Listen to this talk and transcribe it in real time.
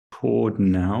record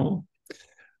now.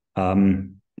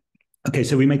 Okay,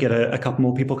 so we may get a couple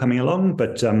more people coming along,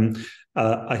 but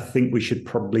I think we should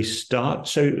probably start.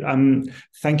 So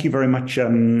thank you very much,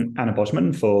 Anna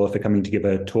Bosman, for coming to give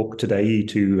a talk today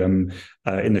to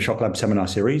in the Shocklab seminar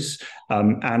series.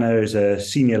 Anna is a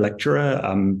senior lecturer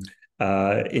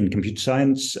in computer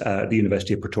science at the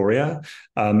University of Pretoria,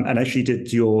 and actually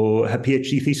did her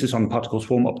PhD thesis on particle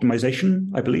swarm optimization,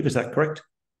 I believe. Is that correct?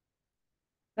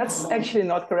 That's actually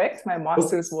not correct. My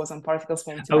master's was on particle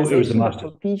swarm optimization. Oh, it was a master.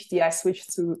 But for PhD, I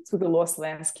switched to the loss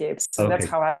landscapes. So okay. That's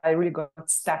how I really got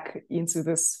stuck into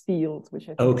this field, which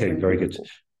I think okay, is really very beautiful.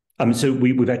 Good. So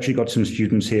we've actually got some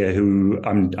students here who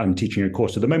I'm teaching a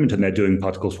course at the moment, and they're doing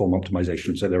particle swarm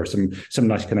optimization. So there are some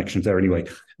nice connections there anyway.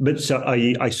 But so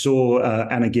I saw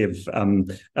Anna give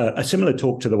a similar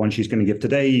talk to the one she's going to give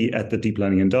today at the Deep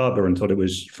Learning Indaba, and thought it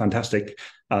was fantastic.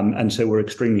 And so we're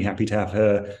extremely happy to have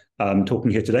her talking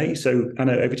here today. So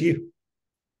Anna, over to you.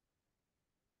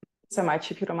 So much.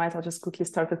 If you don't mind, I'll just quickly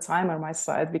start the timer on my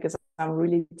side, because I'm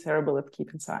really terrible at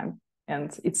keeping time,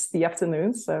 and it's the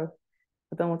afternoon, so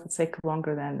I don't want to take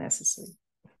longer than necessary.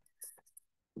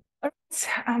 All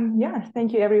right. Yeah,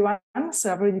 thank you, everyone.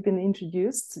 So I've already been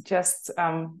introduced. Just,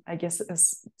 I guess, a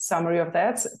summary of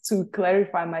that. To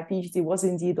clarify, my PhD was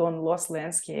indeed on loss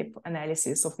landscape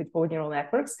analysis of deep neural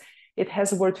networks. It has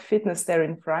the word fitness there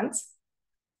in front.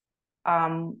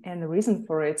 And the reason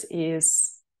for it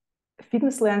is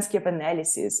fitness landscape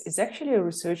analysis is actually a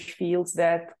research field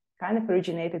that kind of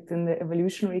originated in the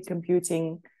evolutionary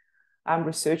computing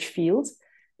research field.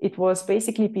 It was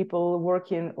basically people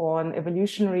working on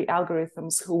evolutionary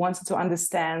algorithms who wanted to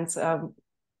understand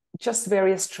just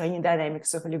various training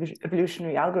dynamics of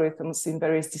evolutionary algorithms in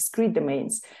various discrete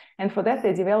domains. And for that,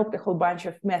 they developed a whole bunch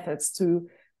of methods to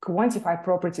quantify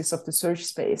properties of the search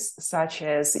space, such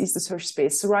as, is the search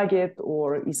space rugged,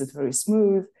 or is it very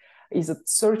smooth? Is it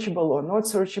searchable or not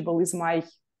searchable? Is my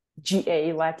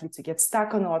GA likely to get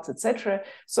stuck or not, etc.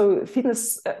 So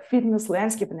fitness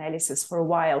landscape analysis for a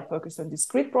while focused on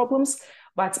discrete problems,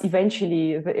 but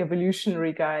eventually the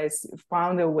evolutionary guys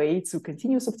found a way to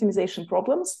continuous optimization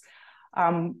problems.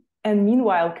 And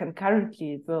meanwhile,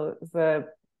 concurrently, the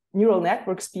neural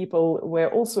networks people were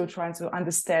also trying to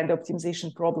understand the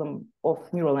optimization problem of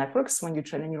neural networks. When you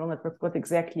train a neural network, what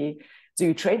exactly do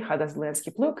you train? How does the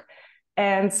landscape look?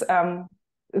 And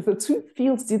the two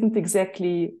fields didn't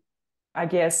exactly, I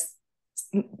guess,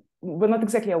 were not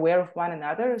exactly aware of one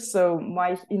another. So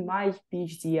in my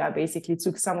PhD, I basically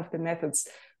took some of the methods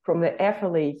from the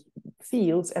FLA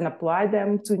fields and applied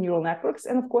them to neural networks.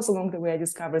 And of course, along the way, I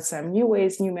discovered some new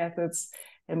ways, new methods,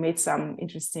 and made some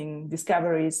interesting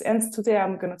discoveries. And today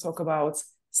I'm going to talk about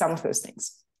some of those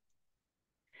things.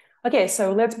 Okay,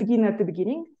 so let's begin at the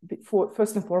beginning.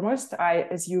 First and foremost, I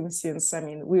assume, since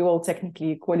we all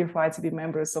technically qualify to be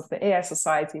members of the AI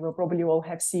Society, we probably all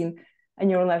have seen a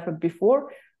neural network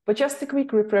before. But just a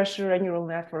quick refresher, a neural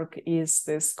network is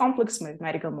this complex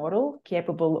mathematical model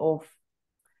capable of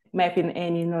mapping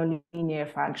any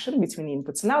nonlinear function between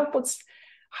inputs and outputs.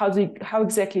 How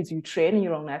exactly do you train a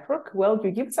neural network? Well,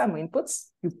 you give some inputs,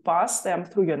 you pass them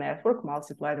through your network,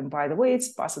 multiply them by the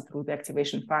weights, pass it through the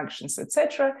activation functions,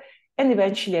 etc. And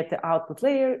eventually at the output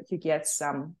layer, you get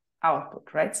some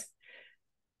output, right?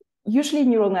 Usually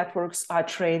neural networks are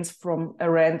trained from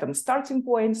a random starting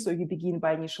point. So you begin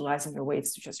by initializing your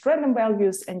weights to just random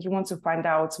values, and you want to find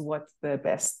out what the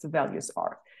best values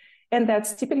are. And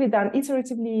that's typically done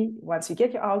iteratively. Once you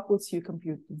get your outputs, you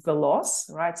compute the loss,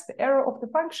 right, the error of the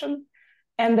function,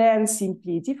 and then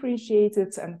simply differentiate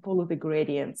it and follow the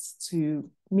gradients to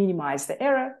minimize the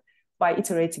error by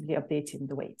iteratively updating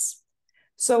the weights.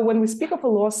 So when we speak of a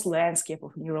loss landscape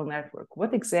of a neural network,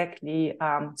 what exactly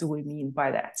do we mean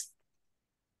by that?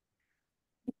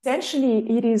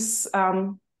 Essentially, it is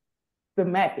the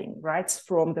mapping, right,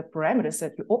 from the parameters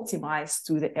that you optimize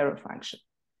to the error function.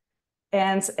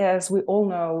 And as we all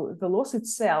know, the loss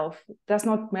itself does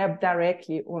not map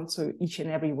directly onto each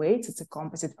and every weight. It's a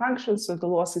composite function. So the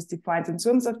loss is defined in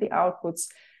terms of the outputs.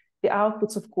 The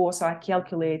outputs, of course, are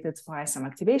calculated by some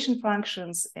activation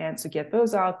functions. And to get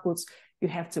those outputs, you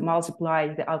have to multiply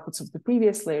the outputs of the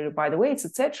previous layer by the weights,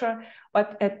 etc.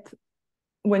 But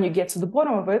when you get to the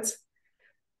bottom of it,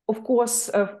 of course,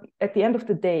 at the end of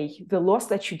the day, the loss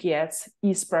that you get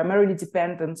is primarily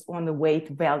dependent on the weight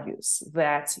values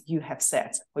that you have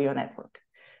set for your network.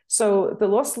 So the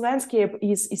loss landscape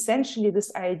is essentially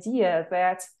this idea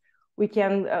that we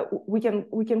can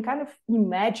kind of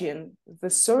imagine the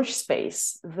search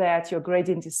space that your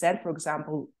gradient descent, for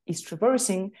example, is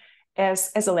traversing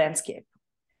as a landscape.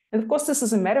 And of course, this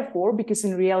is a metaphor because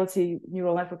in reality,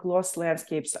 neural network loss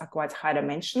landscapes are quite high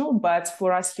dimensional, but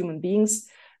for us human beings,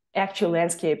 actual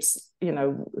landscapes,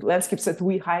 landscapes that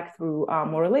we hike through are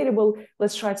more relatable.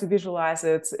 Let's try to visualize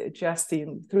it just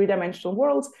in three-dimensional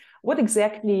worlds. What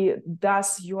exactly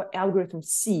does your algorithm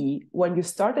see when you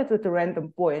start it at a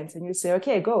random point and you say,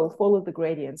 okay, go follow the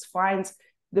gradients, find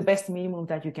the best minimum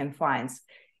that you can find?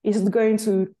 Is it going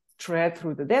to tread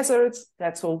through the desert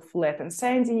that's all flat and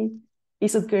sandy?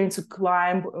 Is it going to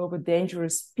climb over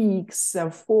dangerous peaks,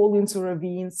 fall into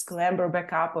ravines, clamber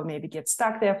back up, or maybe get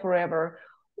stuck there forever?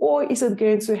 Or is it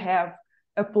going to have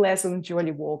a pleasant,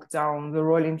 jolly walk down the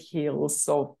rolling hills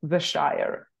of the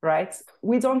Shire, right?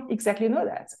 We don't exactly know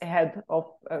that ahead of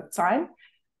time.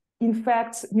 In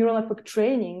fact, neural network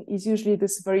training is usually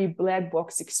this very black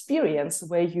box experience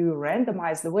where you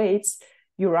randomize the weights,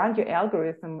 you run your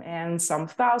algorithm, and some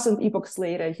 1,000 epochs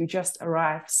later, you just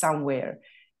arrive somewhere.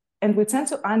 And we tend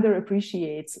to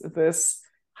underappreciate this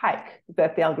hike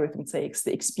that the algorithm takes,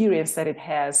 the experience that it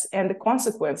has, and the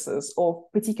consequences of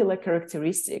particular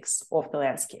characteristics of the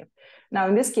landscape. Now,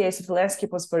 in this case, if the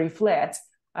landscape was very flat,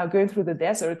 going through the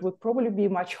desert would probably be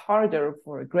much harder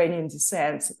for a gradient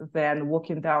descent than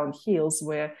walking down hills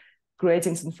where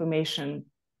gradient information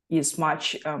is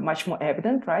much more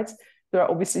evident, right? There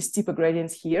are obviously steeper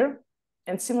gradients here.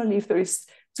 And similarly, if there is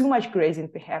too much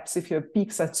gradient, perhaps if your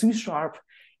peaks are too sharp,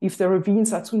 if the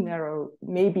ravines are too narrow,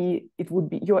 maybe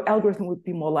your algorithm would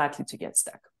be more likely to get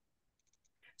stuck.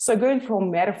 So going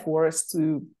from metaphors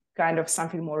to kind of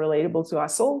something more relatable to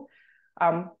us all,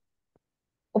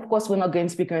 of course, we're not going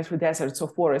to be going through deserts or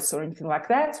forests or anything like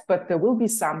that, but there will be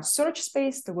some search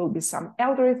space, there will be some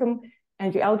algorithm,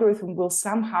 and your algorithm will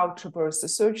somehow traverse the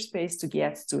search space to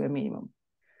get to a minimum.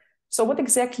 So what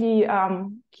exactly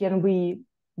can we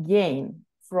gain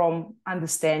from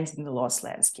understanding the loss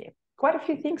landscape? Quite a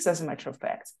few things, as a matter of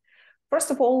fact.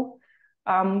 First of all,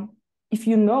 if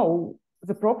you know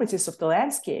the properties of the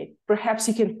landscape, perhaps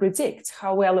you can predict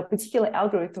how well a particular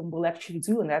algorithm will actually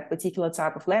do in that particular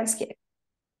type of landscape.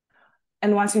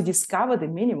 And once you discover the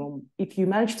minimum, if you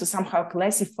manage to somehow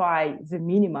classify the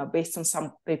minima based on some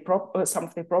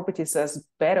of the properties as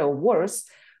better or worse,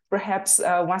 perhaps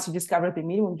once you discover the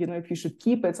minimum, you know if you should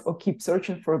keep it or keep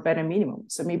searching for a better minimum.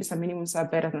 So maybe some minimums are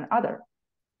better than others.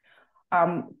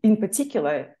 In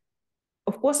particular,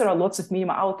 of course, there are lots of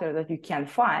minima out there that you can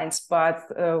find, but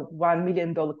 $1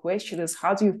 million question is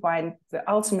how do you find the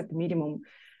ultimate minimum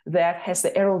that has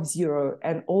the error of 0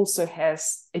 and also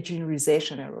has a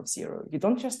generalization error of 0? You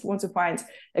don't just want to find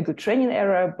a good training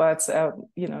error, but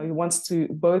you want to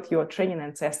both your training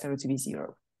and test error to be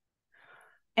 0.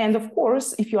 And of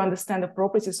course, if you understand the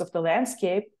properties of the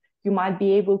landscape, you might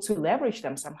be able to leverage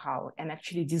them somehow and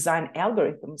actually design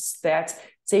algorithms that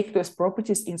take those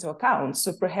properties into account.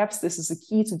 So perhaps this is a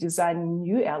key to design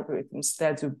new algorithms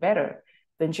that do better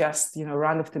than just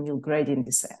run-of-the-mill gradient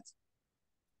descent.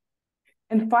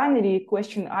 And finally, a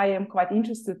question I am quite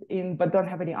interested in but don't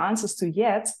have any answers to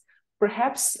yet,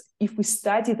 perhaps if we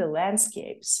study the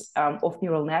landscapes of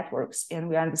neural networks and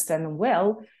we understand them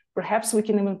well, perhaps we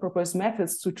can even propose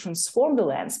methods to transform the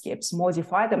landscapes,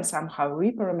 modify them somehow,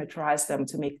 reparameterize them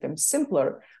to make them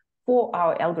simpler for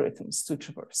our algorithms to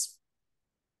traverse.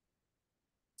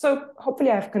 So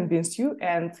hopefully I've convinced you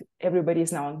and everybody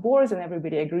is now on board and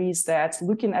everybody agrees that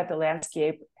looking at the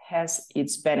landscape has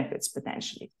its benefits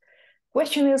potentially.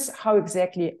 Question is, how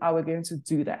exactly are we going to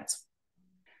do that?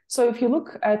 So if you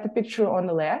look at the picture on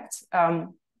the left,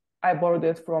 I borrowed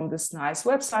it from this nice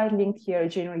website linked here.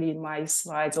 Generally in my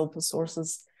slides, all the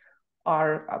sources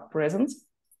are present.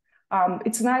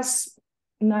 It's a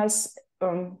nice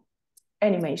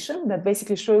animation that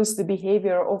basically shows the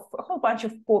behavior of a whole bunch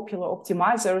of popular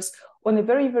optimizers on a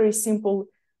very, very simple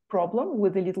problem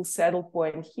with a little saddle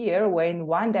point here, where in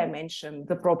one dimension,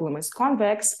 the problem is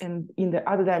convex and in the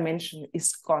other dimension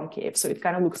is concave. So it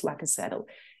kind of looks like a saddle.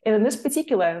 And in this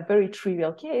particular very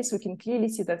trivial case, we can clearly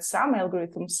see that some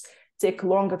algorithms take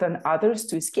longer than others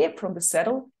to escape from the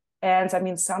saddle. And I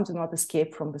mean, some do not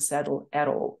escape from the saddle at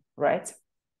all, right?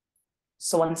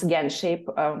 So once again, shape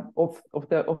of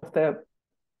the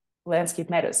landscape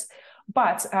matters.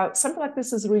 But something like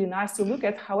this is really nice to look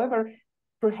at. However,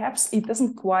 perhaps it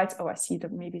doesn't quite, I see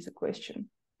that maybe it's a question.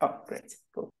 Oh, great,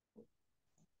 cool.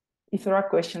 If there are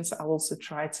questions, I'll also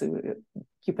try to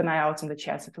keep an eye out in the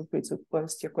chat, so feel free to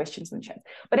post your questions in the chat.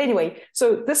 But anyway,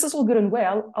 so this is all good and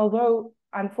well, although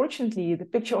unfortunately the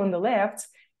picture on the left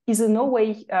is in no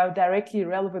way directly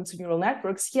relevant to neural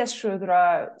networks. Yes, sure, there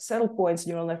are saddle points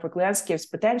in neural network landscapes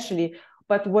potentially,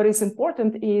 but what is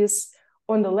important is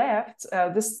on the left,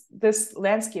 this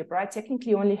landscape, right,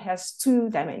 technically only has 2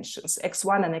 dimensions,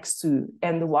 x1 and x2,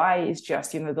 and the y is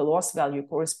just, the loss value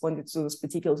corresponding to those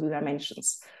particular 2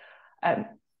 dimensions.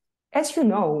 As you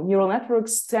know, neural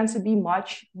networks tend to be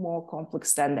much more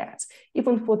complex than that.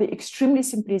 Even for the extremely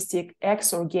simplistic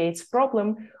XOR gate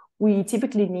problem, we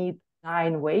typically need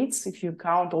 9 weights, if you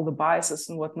count all the biases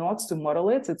and whatnot, to model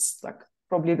it. It's like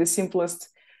probably the simplest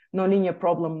nonlinear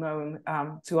problem known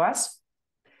to us.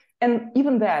 And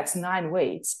even that, 9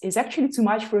 weights, is actually too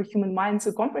much for a human mind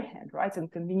to comprehend, right,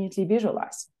 and conveniently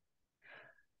visualize.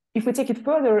 If we take it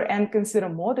further and consider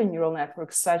modern neural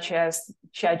networks, such as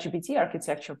ChatGPT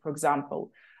architecture, for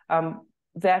example,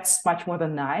 that's much more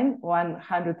than 9,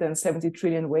 170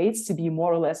 trillion weights to be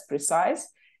more or less precise.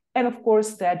 And of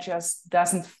course, that just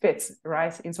doesn't fit,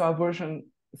 right, into our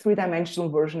 3-dimensional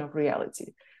version of reality.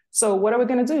 So what are we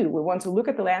going to do? We want to look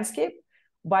at the landscape,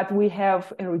 but we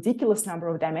have a ridiculous number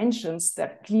of dimensions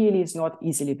that clearly is not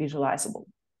easily visualizable.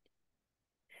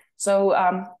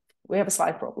 So we have a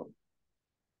slight problem.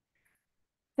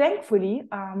 Thankfully,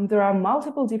 there are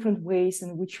multiple different ways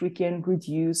in which we can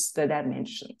reduce the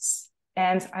dimensions.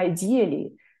 And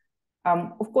ideally,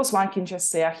 of course, one can just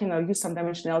say, use some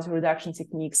dimensionality reduction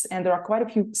techniques. And there are quite a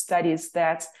few studies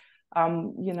that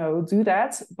do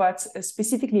that. But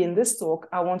specifically in this talk,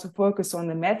 I want to focus on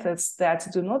the methods that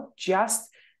do not just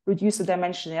reduce the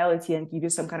dimensionality and give you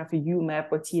some kind of a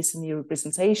U-map or TSNE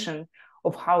representation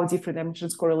of how different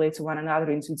dimensions correlate to one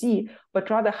another in 2D, but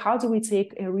rather how do we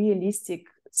take a realistic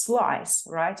slice,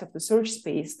 right, of the search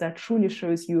space that truly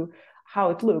shows you how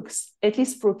it looks, at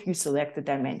least for a few selected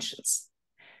dimensions.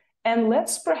 And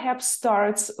let's perhaps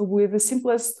start with the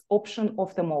simplest option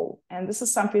of them all. And this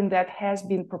is something that has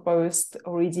been proposed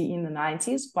already in the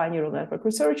 90s by neural network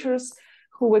researchers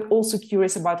who were also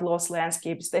curious about loss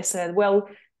landscapes. They said, well,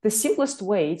 the simplest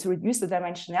way to reduce the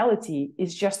dimensionality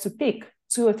is just to pick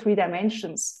 2 or 3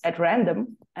 dimensions at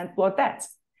random and plot that.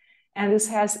 And this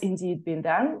has indeed been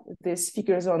done. These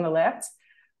figures on the left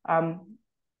are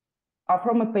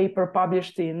from a paper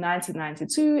published in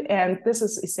 1992. And this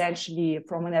is essentially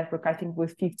from a network, I think,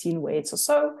 with 15 weights or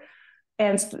so.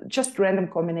 And just random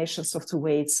combinations of 2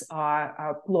 weights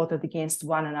are plotted against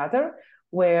one another,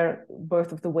 where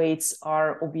both of the weights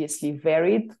are obviously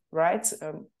varied, right,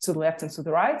 to the left and to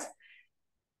the right.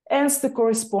 And the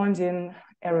corresponding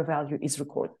error value is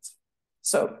recorded.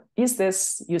 So is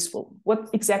this useful? What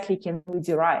exactly can we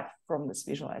derive from this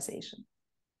visualization?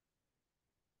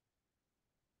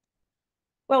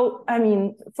 Well,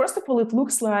 first of all, it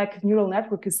looks like neural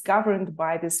network is governed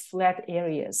by these flat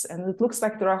areas. And it looks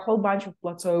like there are a whole bunch of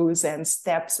plateaus and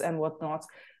steps and whatnot.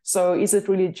 So is it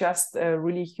really just a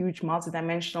really huge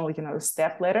multidimensional,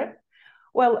 step ladder?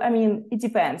 Well, it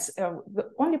depends. The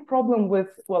only problem with,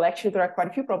 well, actually, there are quite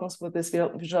a few problems with this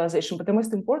visualization, but the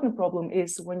most important problem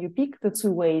is when you pick the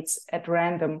 2 weights at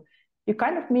random, you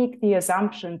kind of make the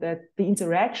assumption that the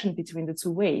interaction between the 2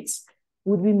 weights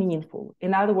would be meaningful.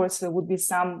 In other words, there would be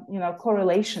some,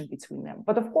 correlation between them.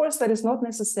 But of course, that is not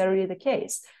necessarily the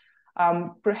case.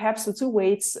 Perhaps the 2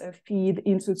 weights feed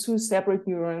into 2 separate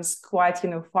neurons quite,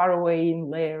 far away in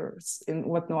layers and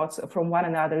whatnot from one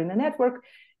another in the network.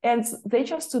 And they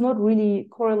just do not really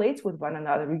correlate with one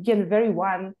another. You get vary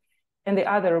one and the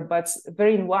other, but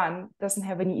varying one doesn't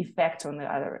have any effect on the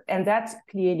other. And that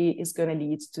clearly is going to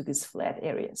lead to these flat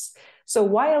areas. So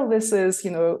while this is,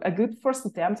 a good first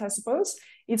attempt, I suppose,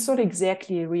 it's not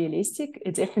exactly realistic.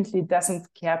 It definitely doesn't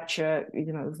capture,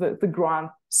 the grand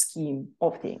scheme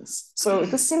of things. So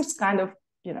this seems kind of,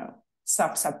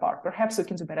 subpar. Perhaps we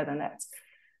can do better than that.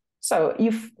 So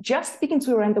if just picking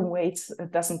 2 random weights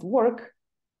doesn't work,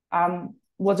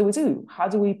 what do? How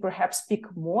do we perhaps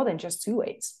pick more than just 2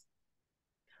 weights?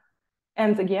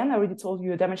 And again, I already told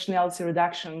you dimensionality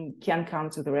reduction can come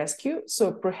to the rescue.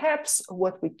 So perhaps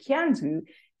what we can do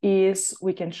is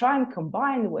we can try and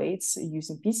combine weights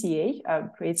using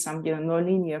PCA, create some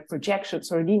nonlinear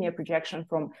projections or linear projection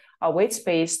from our weight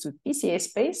space to PCA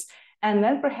space, and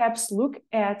then perhaps look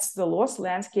at the loss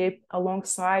landscape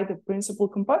alongside the principal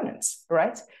components,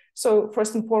 right? So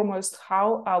first and foremost,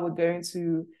 how are we going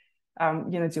to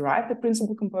derive the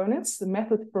principal components? The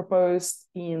method proposed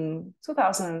in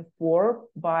 2004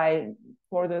 by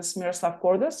Miroslav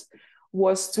Kordas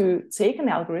was to take an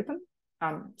algorithm,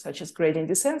 such as gradient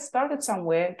descent, start it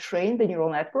somewhere, train the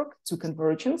neural network to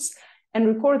convergence, and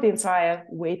record the entire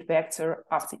weight vector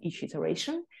after each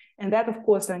iteration. And that, of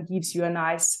course, then gives you a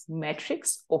nice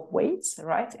matrix of weights,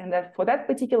 right? And that for that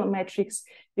particular matrix,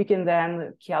 you can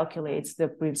then calculate the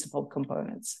principal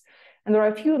components. And there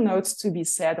are a few notes to be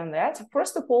said on that.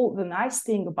 First of all, the nice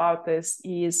thing about this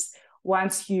is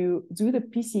once you do the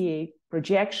PCA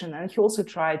projection. And he also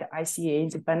tried ICA,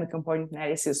 independent component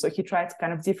analysis. So he tried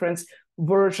kind of different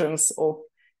versions of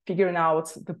figuring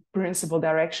out the principal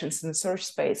directions in the search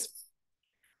space.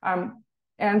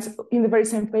 And in the very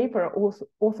same paper,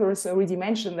 authors already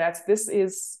mentioned that this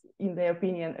is, in their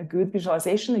opinion, a good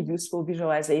visualization, a useful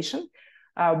visualization,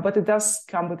 but it does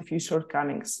come with a few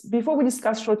shortcomings. Before we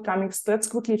discuss shortcomings, let's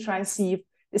quickly try and see if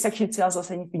this actually tells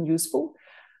us anything useful.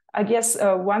 I guess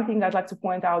one thing I'd like to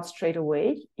point out straight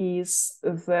away is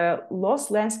the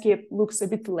loss landscape looks a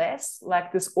bit less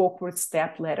like this awkward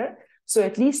step ladder. So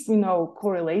at least we know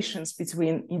correlations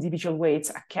between individual weights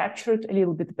are captured a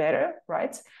little bit better,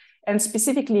 right? And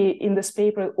specifically in this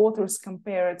paper, authors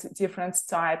compared different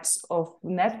types of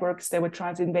networks. They were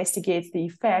trying to investigate the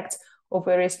effect of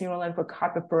various neural network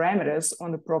hyperparameters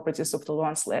on the properties of the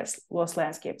loss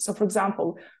landscape. So for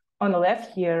example, on the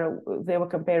left here, they were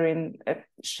comparing a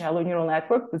shallow neural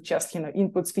network with just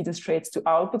inputs feeding straight to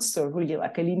outputs, so really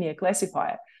like a linear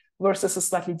classifier, versus a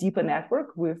slightly deeper network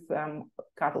with a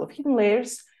couple of hidden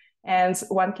layers. And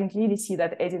one can clearly see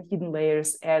that adding hidden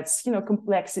layers adds,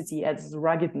 complexity, adds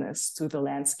ruggedness to the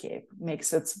landscape,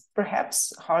 makes it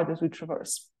perhaps harder to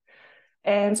traverse.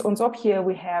 And on top here,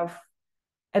 we have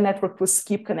a network with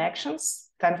skip connections,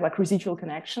 kind of like residual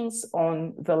connections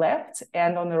on the left.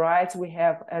 And on the right, we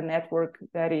have a network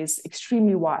that is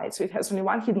extremely wide. So it has only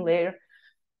one hidden layer,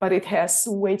 but it has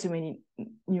way too many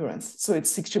neurons. So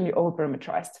it's extremely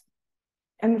overparameterized.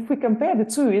 And if we compare the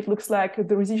two, it looks like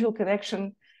the residual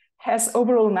connection has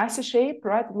overall nicer shape,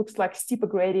 right? It looks like steeper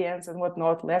gradients and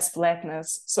whatnot, less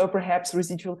flatness. So perhaps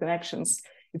residual connections,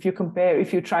 if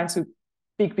you're trying to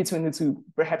pick between the two,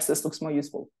 perhaps this looks more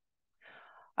useful.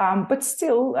 But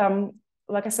still,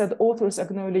 like I said, authors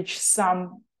acknowledge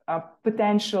some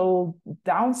potential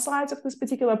downsides of this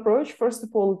particular approach. First of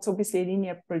all, it's obviously a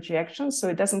linear projection, so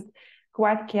it doesn't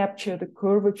quite capture the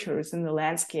curvatures in the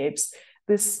landscapes.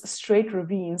 This straight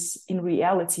ravines in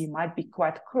reality might be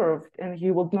quite curved, and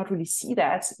you will not really see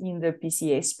that in the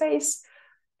PCA space.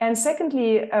 And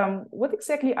secondly, what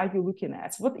exactly are you looking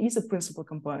at? What is a principal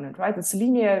component, right? It's a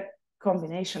linear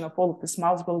combination of all of these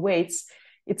multiple weights.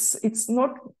 It's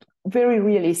not very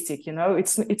realistic,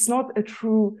 it's not a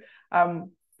true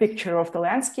picture of the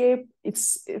landscape.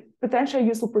 It's a potentially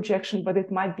useful projection, but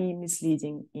it might be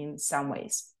misleading in some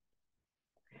ways.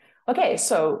 Okay,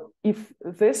 so if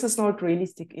this is not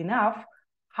realistic enough,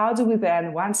 how do we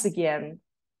then once again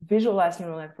visualize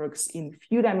neural networks in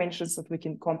few dimensions that we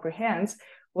can comprehend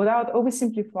without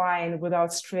oversimplifying,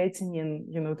 without straightening,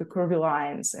 the curvy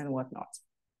lines and whatnot?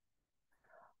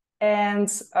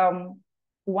 And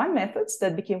one method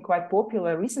that became quite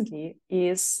popular recently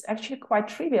is actually quite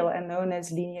trivial and known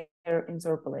as linear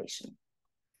interpolation.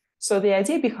 So the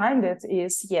idea behind it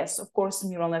is, yes, of course,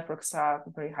 neural networks are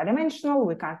very high dimensional.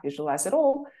 We can't visualize it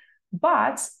all.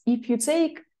 But if you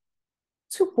take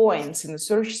 2 points in the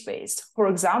search space, for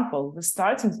example, the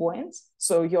starting point,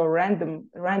 so your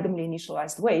randomly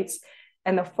initialized weights,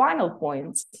 and the final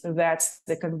point, that's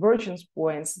the convergence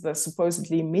points, the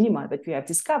supposedly minima that we have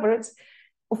discovered,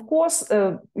 of course,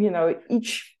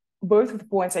 both of the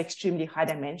points are extremely high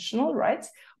dimensional, right?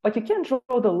 But you can draw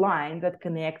the line that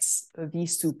connects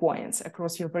these 2 points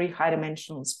across your very high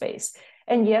dimensional space.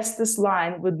 And yes, this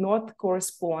line would not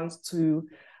correspond to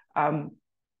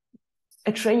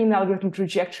a training algorithm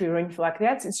trajectory or anything like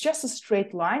that. It's just a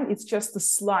straight line. It's just a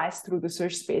slice through the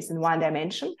search space in 1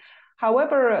 dimension.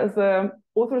 However, the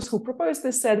authors who proposed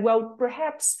this said, well,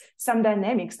 perhaps some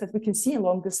dynamics that we can see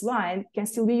along this line can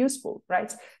still be useful,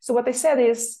 right? So what they said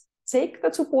is, take the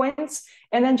 2 points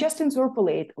and then just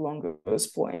interpolate along those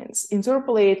points.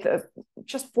 Interpolate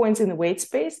just points in the weight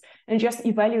space and just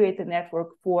evaluate the network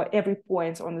for every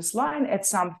point on this line at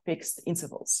some fixed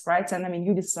intervals, right? And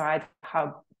you decide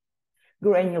how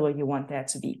granular you want that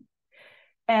to be.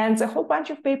 And a whole bunch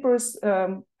of papers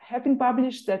have been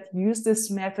published that use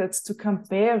this method to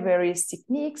compare various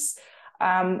techniques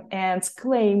and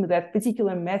claim that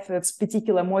particular methods,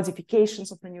 particular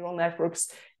modifications of the neural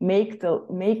networks make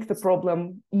the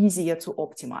problem easier to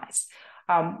optimize.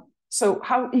 So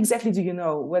how exactly do you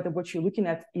know whether what you're looking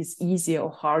at is easier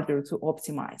or harder to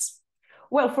optimize?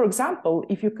 Well, for example,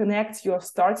 if you connect your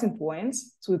starting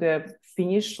points to the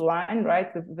finish line,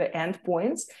 right, the end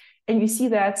points, and you see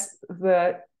that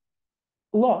the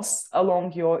loss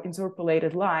along your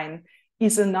interpolated line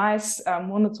is a nice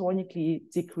monotonically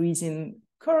decreasing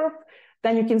curve,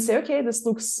 then you can say, okay, this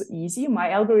looks easy. My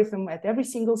algorithm at every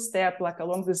single step, like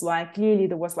along this line, clearly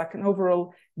there was like an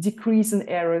overall decrease in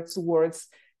error towards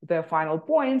the final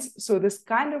point. So this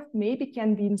kind of maybe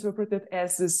can be interpreted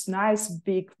as this nice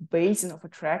big basin of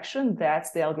attraction that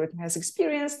the algorithm has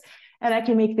experienced. And I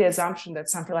can make the assumption that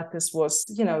something like this was,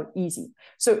 easy.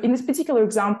 So in this particular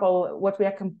example, what we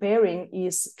are comparing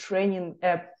is training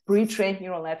a pre-trained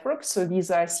neural network. So these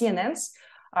are CNNs.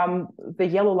 The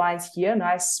yellow lines here,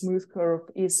 nice smooth curve,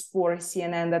 is for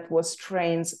CNN that was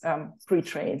trained,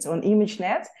 pre-trained on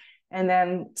ImageNet, and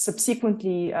then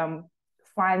subsequently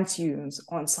fine-tuned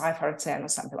on Cypher10 or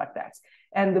something like that.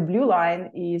 And the blue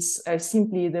line is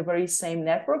simply the very same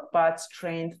network, but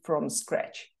trained from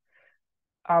scratch.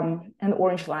 And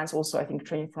orange lines also, I think,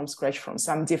 trained from scratch from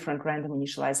some different random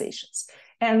initializations.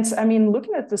 And I mean,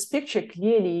 looking at this picture,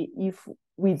 clearly, if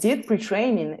we did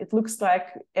pre-training, it looks like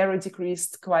error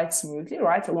decreased quite smoothly,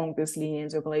 right, along this linear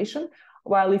interpolation.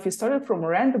 While if you started from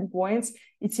random points,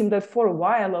 it seemed that for a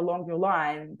while along your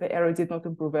line, the error did not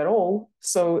improve at all.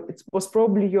 So it was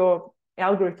probably your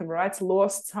algorithm, right,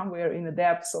 lost somewhere in the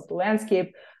depths of the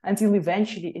landscape until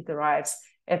eventually it arrives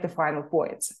at the final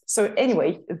points. So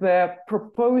anyway, the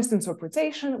proposed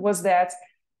interpretation was that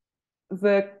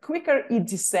the quicker it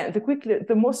descends,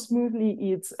 the more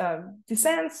smoothly it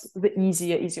descends, the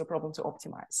easier is your problem to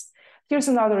optimize. Here's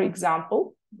another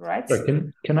example, right? So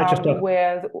can I just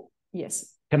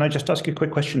yes. Can I just ask you a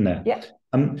quick question there? Yeah.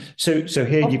 So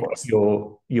here you've got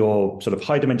your sort of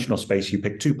high dimensional space. You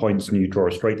pick 2 points and you draw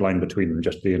a straight line between them,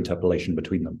 just the interpolation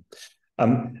between them.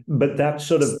 But that's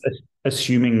sort of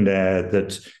assuming there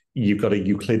that you've got a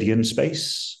Euclidean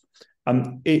space.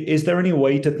 Is there any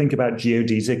way to think about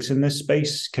geodesics in this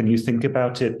space? Can you think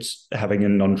about it having a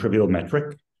non-trivial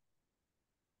metric?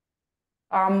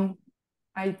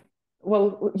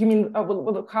 Well, you mean,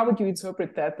 well, how would you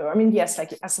interpret that, though? I mean, yes,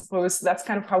 like, I suppose that's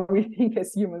kind of how we think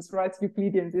as humans, right?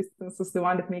 Euclidean distance is the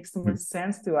one that makes the most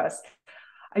sense to us.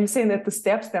 Are you saying that the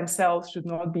steps themselves should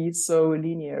not be so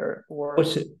linear? Or I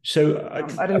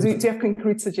don't know, do you have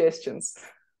concrete suggestions?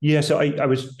 Yeah, so I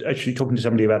was actually talking to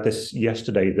somebody about this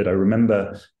yesterday, that I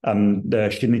remember the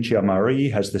Shinichi Amari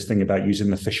has this thing about using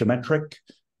the Fisher metric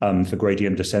for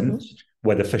gradient descent,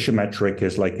 where the Fisher metric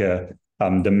is like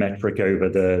the metric over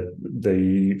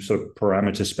the sort of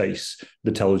parameter space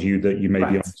that tells you that you may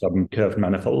be on some curved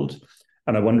manifold.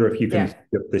 And I wonder if you can think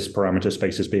of this parameter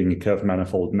space as being a curved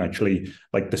manifold, and actually,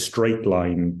 like, the straight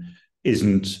line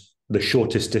isn't the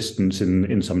shortest distance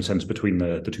in some sense between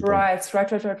the two points.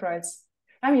 Right.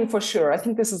 I mean, for sure. I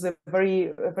think this is a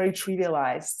very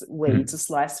trivialized way to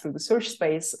slice through the search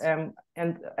space. And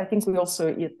I think we also,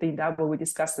 at the double, we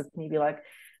discussed that maybe like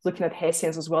looking at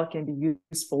Hessians as well can be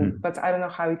useful. But I don't know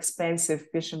how expensive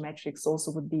Fisher metrics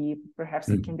also would be. Perhaps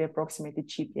it can be approximated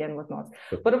cheaply and whatnot.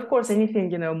 But of course,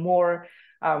 anything, more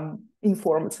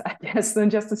informed, I guess, than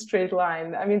just a straight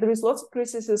line. I mean, there is lots of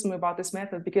criticism about this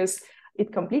method because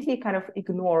it completely kind of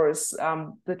ignores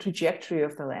the trajectory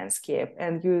of the landscape.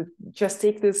 And you just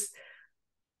take this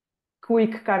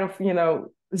quick kind of,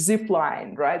 zip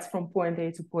line, right, from point A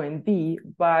to point B.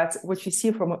 But what you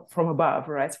see from above,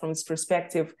 right, from this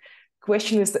perspective,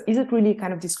 question is it really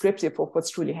kind of descriptive of what's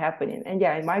truly happening? And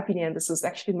yeah, in my opinion, this is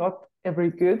actually not a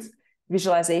very good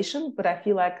visualization, but I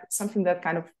feel like something that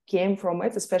kind of came from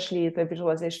it, especially the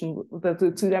visualization, the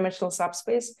two-dimensional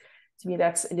subspace, to me,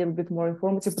 that's a little bit more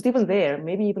informative. But even there,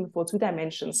 maybe even for 2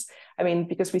 dimensions, I mean,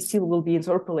 because we still will be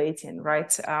interpolating,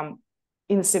 right?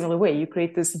 In a similar way, you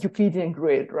create this Euclidean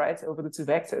grid, right, over the 2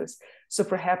 vectors. So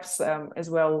perhaps as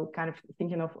well, kind of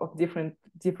thinking of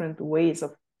different ways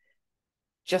of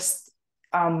just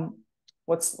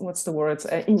what's the word?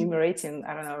 Enumerating,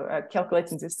 I don't know,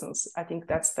 calculating distance. I think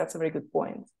that's a very good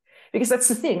point. Because that's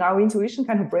the thing, our intuition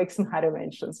kind of breaks in high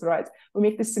dimensions, right? We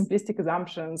make these simplistic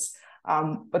assumptions,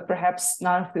 but perhaps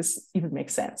none of this even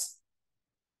makes sense.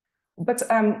 But,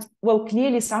 well,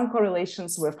 clearly some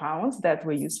correlations were found that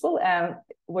were useful. And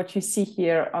what you see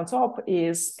here on top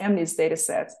is MNIST data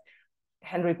set,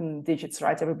 handwritten digits,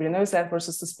 right? Everybody knows that,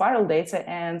 versus the spiral data.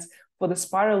 And for the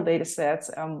spiral data set,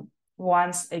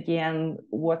 once again,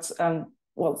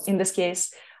 well, in this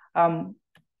case,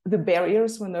 the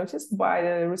barriers were noticed by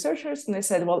the researchers. And they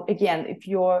said, well, again, if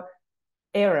your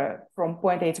error from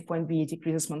point A to point B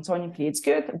decreases monotonically, it's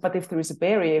good. But if there is a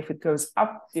barrier, if it goes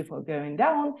up before going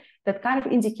down, that kind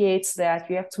of indicates that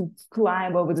you have to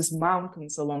climb over these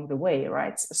mountains along the way,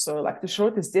 right? So like the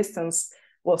shortest distance,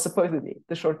 well, supposedly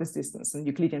the shortest distance in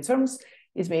Euclidean terms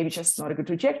is maybe just not a good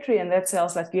trajectory. And that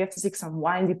tells that you have to take some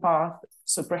windy path.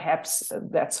 So perhaps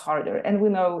that's harder. And we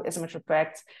know, as a matter of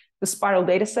fact, the spiral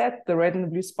data set, the red and the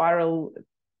blue spiral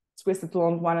twisted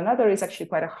along one another, is actually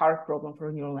quite a hard problem for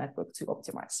a neural network to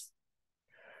optimize.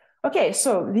 Okay,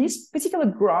 so these particular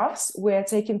graphs were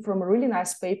taken from a really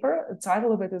nice paper. The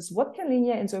title of it is "What Can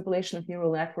Linear Interpolation of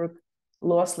Neural Network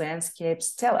Loss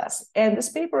Landscapes Tell Us?" And this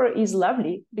paper is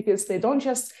lovely because they don't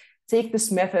just take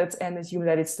this method and assume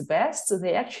that it's the best. So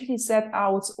they actually set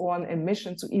out on a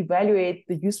mission to evaluate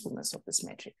the usefulness of this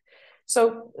metric.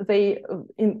 So they,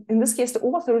 in this case, the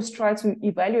authors try to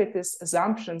evaluate these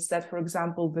assumptions that, for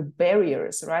example, the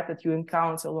barriers, right, that you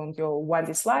encounter along your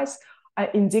 1D slice are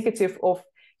indicative of,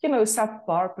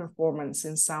 subpar performance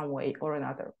in some way or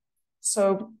another.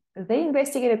 So they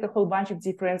investigated a whole bunch of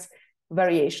different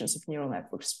variations of neural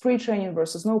networks, pre-training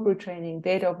versus no pre-training,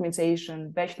 data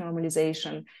augmentation, batch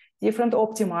normalization, different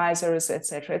optimizers,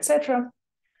 etc., etc.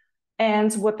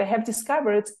 And what they have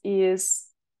discovered is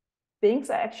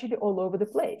things are actually all over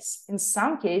the place. In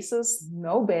some cases,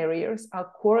 no barriers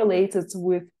are correlated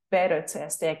with better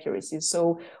test accuracy.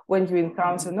 So when you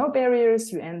encounter no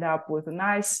barriers, you end up with a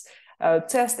nice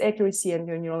test accuracy and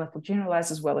your neural network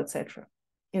generalizes well, etc.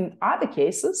 In other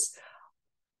cases,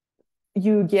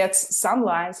 you get some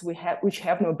lines which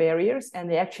have no barriers and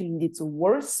they actually lead to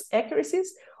worse accuracies,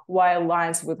 while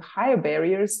lines with higher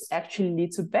barriers actually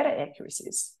lead to better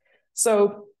accuracies.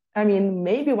 So I mean,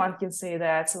 maybe one can say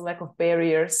that a lack of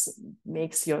barriers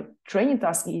makes your training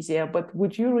task easier, but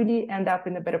would you really end up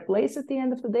in a better place at the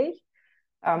end of the day?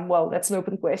 Well, that's an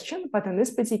open question, but in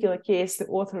this particular case, the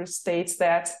author states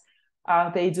that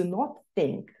they do not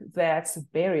think that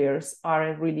barriers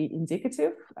are really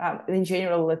indicative. In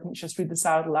general, let me just read this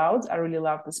out loud. I really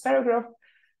love this paragraph.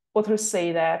 Authors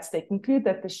say that they conclude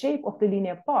that the shape of the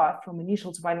linear path from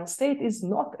initial to final state is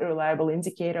not a reliable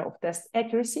indicator of test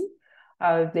accuracy.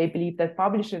 They believe that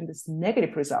publishing this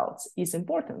negative results is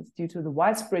important due to the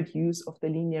widespread use of the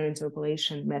linear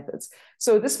interpolation methods.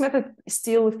 So this method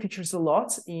still features a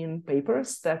lot in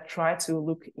papers that try to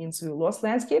look into loss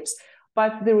landscapes,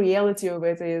 but the reality of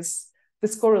it is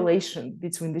this correlation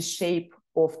between the shape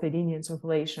of the linear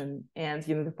interpolation and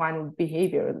the final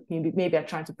behavior that maybe I'm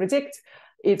trying to predict,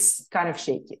 it's kind of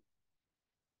shaky.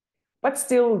 But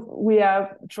still, we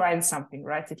are trying something,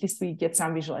 right? At least we get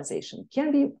some visualization.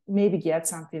 Can we maybe get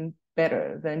something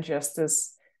better than just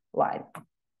this line?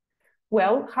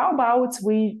 Well, how about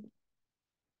we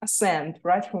ascend,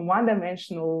 right, from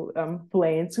one-dimensional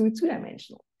plane to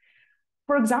two-dimensional?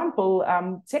 For example,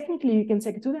 technically, you can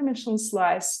take a two-dimensional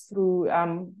slice through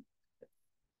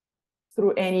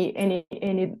any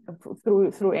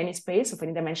space of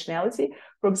any dimensionality.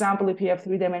 For example, if you have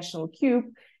three-dimensional cube,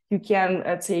 you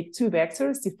can take two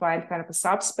vectors, define kind of a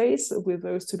subspace with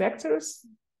those two vectors,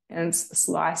 and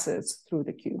slice it through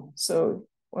the cube. So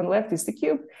on the left is the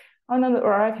cube, and on the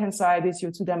right-hand side is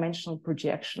your two-dimensional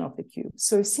projection of the cube.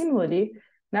 So similarly,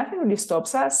 nothing really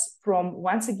stops us from,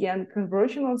 once again,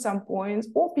 converging on some points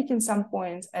or picking some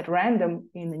points at random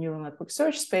in the neural network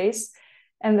search space,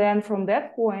 and then from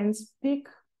that point, pick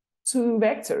two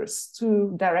vectors,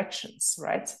 two directions,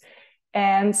 right?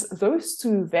 And those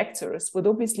two vectors would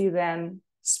obviously then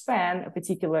span a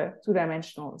particular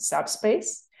two-dimensional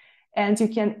subspace. And you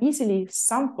can easily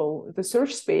sample the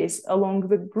search space along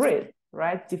the grid,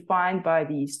 right, defined by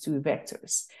these two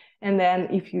vectors. And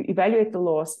then if you evaluate the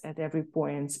loss at every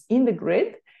point in the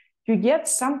grid, you get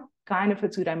some kind of a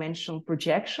two-dimensional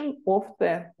projection of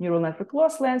the neural network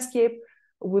loss landscape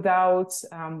without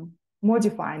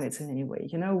modifying it in any way,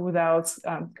 without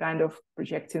kind of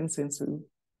projecting into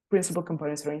principal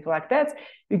components or anything like that.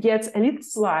 You get a little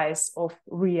slice of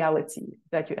reality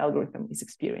that your algorithm is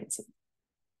experiencing.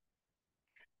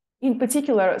 In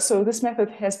particular, so this method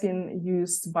has been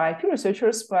used by a few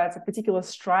researchers, but a particular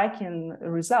striking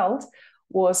result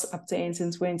was obtained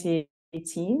in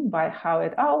 2018 by Howe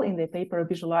et al. In their paper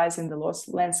Visualizing the Loss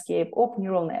Landscape of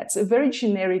Neural Nets, a very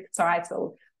generic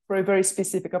title for a very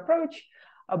specific approach.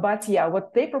 But yeah,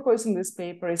 what they propose in this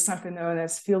paper is something known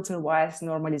as filter-wise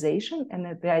normalization. And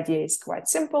the idea is quite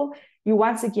simple. You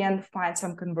once again find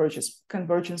some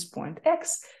convergence point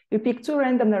X. You pick two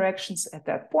random directions at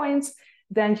that point.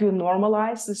 Then you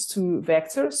normalize these two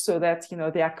vectors so that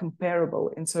they are comparable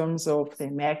in terms of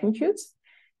their magnitudes.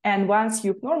 And once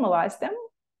you've normalized them,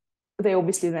 they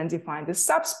obviously then define the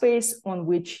subspace on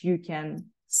which you can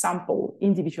sample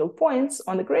individual points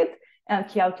on the grid and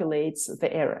calculate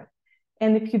the error.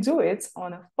 And if you do it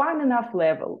on a fine enough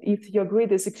level, if your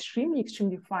grid is extremely,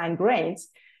 extremely fine-grained,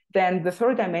 then the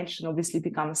third dimension obviously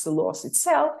becomes the loss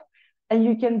itself. And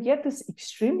you can get these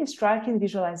extremely striking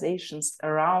visualizations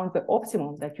around the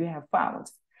optimum that you have found.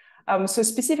 So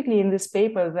specifically in this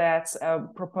paper that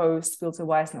proposed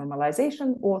filter-wise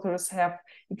normalization, authors have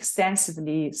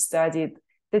extensively studied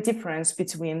the difference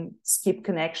between skip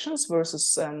connections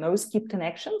versus no skip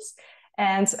connections.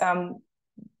 And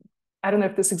I don't know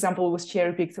if this example was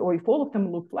cherry-picked or if all of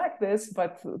them looked like this,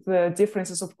 but the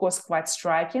difference is, of course, quite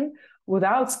striking.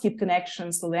 Without skip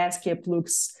connections, the landscape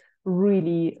looks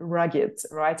really rugged,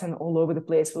 right? And all over the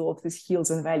place with all of these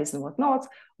hills and valleys and whatnot.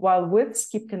 While with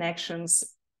skip connections,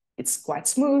 it's quite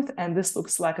smooth. And this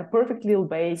looks like a perfect little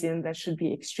basin that should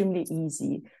be extremely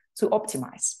easy to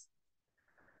optimize.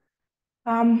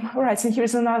 All right, so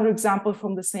here's another example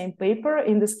from the same paper.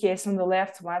 In this case, on the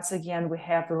left, once again, we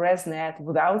have the ResNet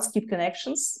without skip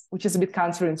connections, which is a bit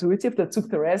counterintuitive. They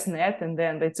took the ResNet and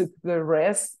then they took the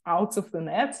res out of the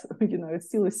net. You know, it's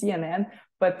still a CNN,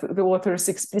 but the authors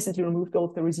explicitly removed all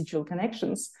of the residual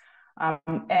connections.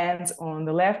 And on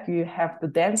the left, you have the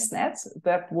dense net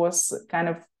that was kind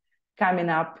of coming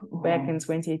up back in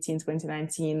 2018,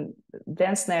 2019.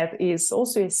 Dense net is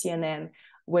also a CNN,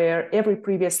 where every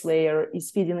previous layer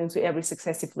is feeding into every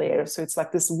successive layer. So it's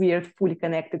like this weird, fully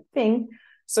connected thing.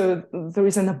 So there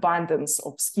is an abundance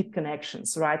of skip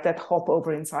connections, right, that hop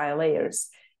over entire layers.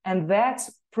 And that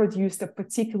produced a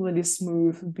particularly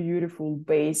smooth, beautiful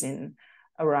basin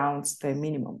around the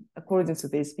minimum, according to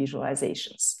these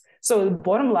visualizations. So the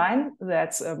bottom line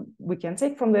that we can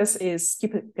take from this is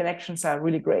skip connections are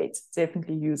really great.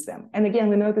 Definitely use them. And again,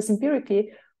 we know this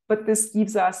empirically, but this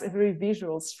gives us a very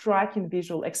visual, striking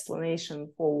visual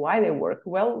explanation for why they work.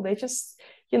 Well, they just,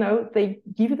 you know, they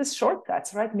give you the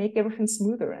shortcuts, right? Make everything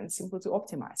smoother and simple to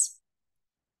optimize.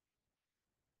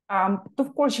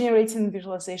 Of course, generating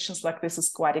visualizations like this is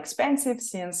quite expensive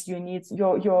since you need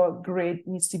your grid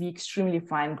needs to be extremely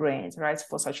fine-grained, right,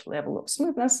 for such level of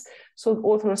smoothness. So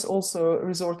authors also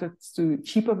resorted to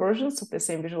cheaper versions of the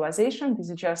same visualization.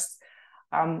 These are just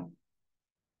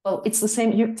well, it's the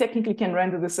same. You technically can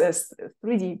render this as a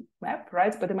 3D map,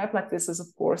 right? But a map like this is, of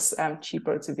course,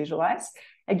 cheaper to visualize.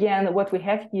 Again, what we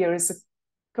have here is a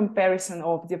comparison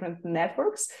of different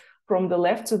networks. From the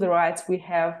left to the right, we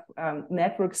have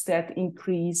networks that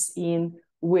increase in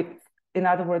width. In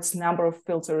other words, number of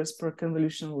filters per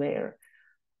convolutional layer.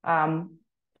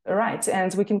 Right,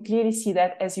 and we can clearly see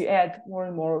that as you add more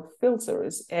and more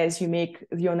filters, as you make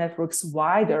your networks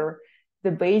wider, the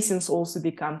basins also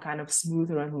become kind of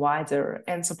smoother and wider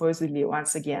and supposedly,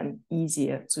 once again,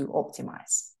 easier to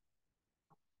optimize.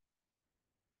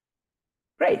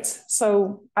 Great.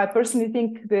 So I personally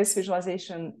think this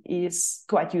visualization is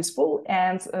quite useful,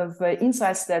 and the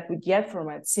insights that we get from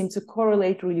it seem to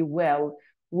correlate really well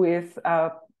with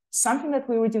something that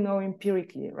we already know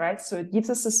empirically, right? So it gives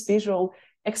us this visual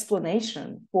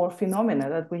explanation for phenomena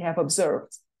that we have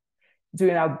observed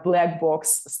doing our black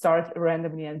box, start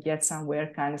randomly and get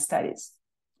somewhere kind of studies.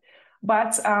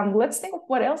 But let's think of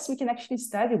what else we can actually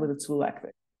study with a tool like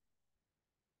this.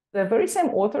 The very same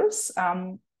authors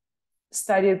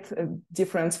studied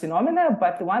different phenomena,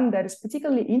 but the one that is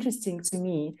particularly interesting to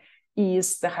me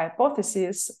is the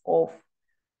hypothesis of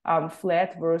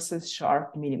flat versus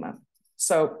sharp minima.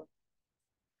 So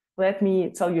let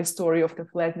me tell you a story of the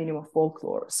flat minima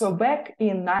folklore. So back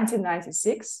in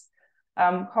 1996,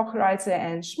 Hochreiter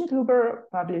and Schmidhuber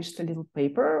published a little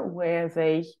paper where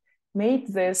they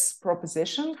made this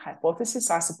proposition,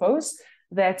 hypothesis, I suppose,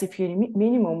 that if your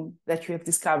minimum that you have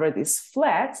discovered is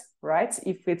flat, right?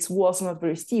 If it was not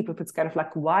very steep, if it's kind of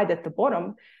like wide at the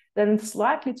bottom, then it's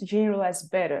likely to generalize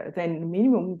better than a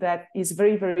minimum that is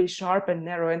very, very sharp and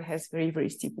narrow and has very, very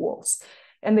steep walls.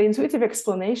 And the intuitive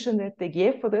explanation that they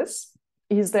gave for this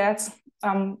is that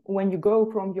when you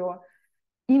go from your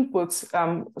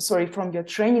from your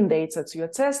training data to your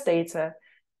test data,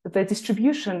 the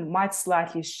distribution might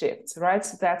slightly shift, right?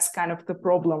 So that's kind of the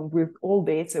problem with all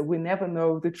data. We never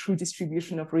know the true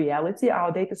distribution of reality.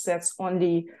 Our data sets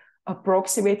only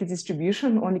approximate the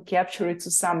distribution, only capture it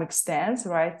to some extent,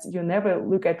 right? You never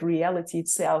look at reality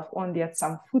itself, only at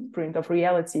some footprint of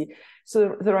reality.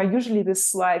 So there are usually these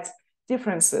slight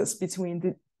differences between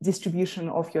the distribution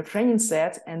of your training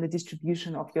set and the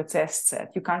distribution of your test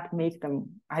set. You can't make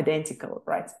them identical,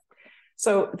 right?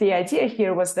 So the idea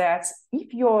here was that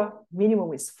if your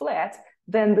minimum is flat,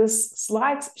 then this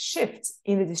slight shift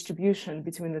in the distribution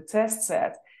between the test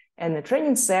set and the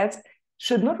training set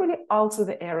should not really alter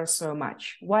the error so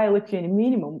much. While if your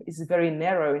minimum is very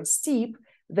narrow and steep,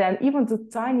 then even the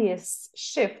tiniest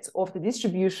shift of the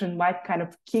distribution might kind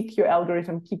of kick your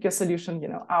algorithm, kick your solution,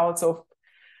 out of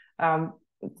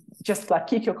just like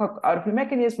kick your cock out of the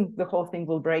mechanism, the whole thing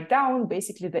will break down.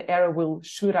 Basically, the error will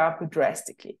shoot up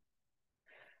drastically.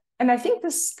 And I think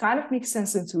this kind of makes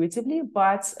sense intuitively,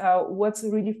 but what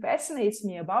really fascinates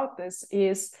me about this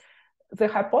is the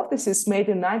hypothesis made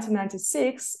in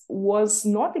 1996 was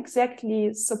not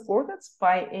exactly supported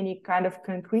by any kind of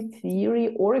concrete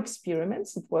theory or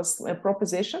experiments. It was a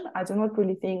proposition. I do not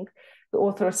really think the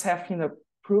authors have,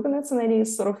 proven it in any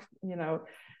sort of,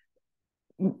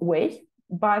 way.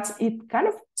 but it kind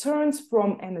of turns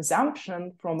from an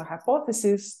assumption, from a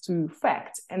hypothesis to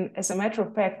fact. And as a matter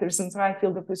of fact, there's an entire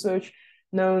field of research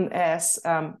known as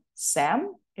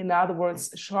SAM, in other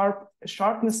words,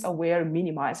 sharpness-aware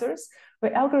minimizers,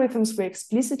 where algorithms were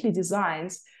explicitly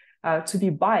designed to be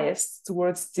biased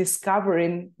towards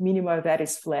discovering minima that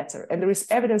is flatter. And there is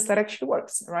evidence that actually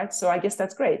works, right? So I guess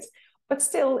that's great. But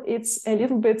still, it's a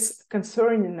little bit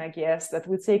concerning, I guess, that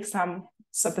we take some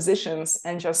suppositions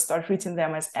and just start treating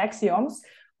them as axioms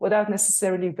without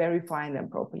necessarily verifying them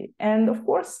properly. And of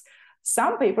course,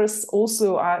 some papers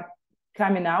also are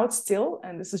coming out still,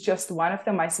 and this is just one of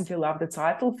them. I simply love the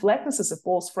title, Flatness is a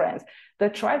False Friend,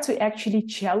 that try to actually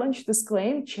challenge this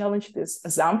claim, challenge this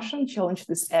assumption, challenge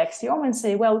this axiom, and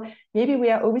say, well, maybe we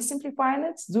are oversimplifying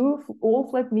it. Do all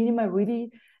flat minima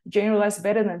really generalize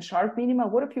better than sharp minima?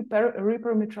 What if you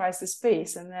reparameterize the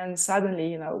space? And then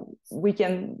suddenly, we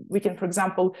can, for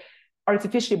example,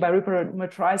 artificially, by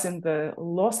reparameterizing the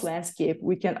loss landscape,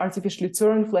 we can artificially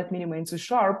turn flat minima into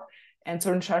sharp and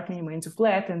turn sharp minima into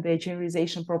flat, and the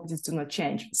generalization properties do not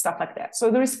change, stuff like that.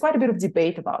 So there is quite a bit of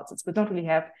debate about it. We don't really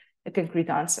have a concrete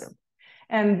answer.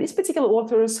 And these particular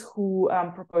authors who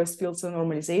proposed filter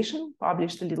normalization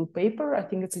published a little paper, I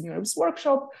think it's in Europe's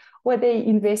workshop, where they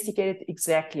investigated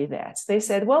exactly that. They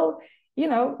said, well,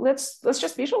 let's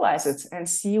just visualize it and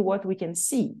see what we can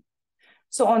see.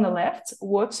 So on the left,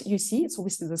 what you see, it's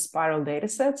obviously the spiral data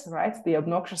set, right? The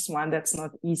obnoxious one that's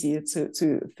not easy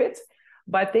to fit,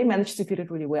 but they managed to fit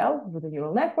it really well with a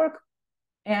neural network.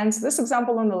 And this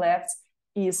example on the left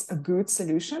is a good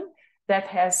solution that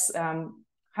has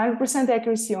 100%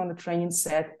 accuracy on the training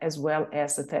set as well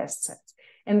as the test set.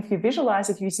 And if you visualize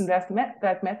it using that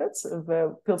method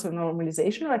of filter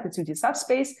normalization, like the 2D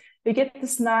subspace, you get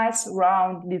this nice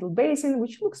round little basin,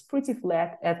 which looks pretty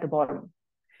flat at the bottom.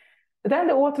 Then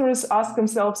the authors ask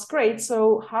themselves, great,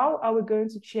 so how are we going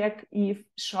to check if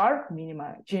sharp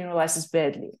minima generalizes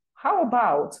badly? How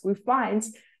about we find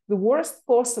the worst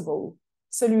possible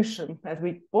solution that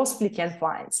we possibly can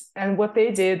find? And what they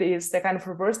did is they kind of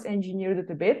reverse engineered it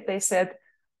a bit. They said,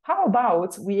 how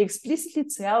about we explicitly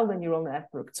tell the neural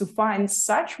network to find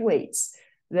such weights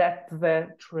that the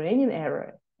training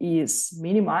error is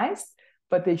minimized,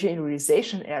 but the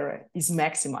generalization error is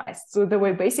maximized. So they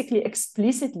were basically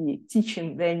explicitly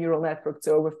teaching their neural network to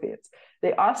overfit.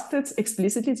 They asked it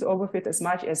explicitly to overfit as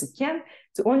much as it can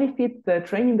to only fit the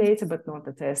training data, but not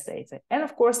the test data. And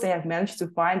of course, they have managed to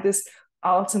find this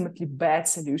ultimately bad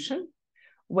solution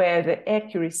where the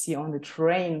accuracy on the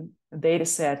train data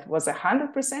set was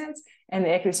 100% and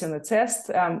the accuracy on the test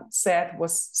set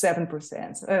was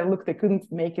 7%. Look, they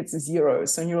couldn't make it 0.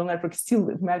 So neural network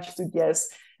still managed to guess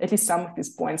at least some of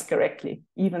these points correctly,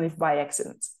 even if by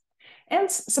accident. And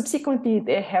subsequently,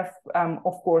 they have,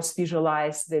 of course,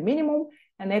 visualized the minimum,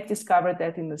 and they've discovered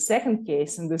that in the second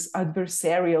case, in this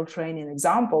adversarial training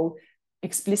example,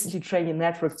 explicitly training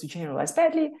network to generalize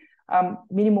badly,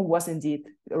 minimum was indeed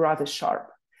rather sharp.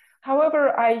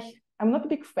 However, I'm not a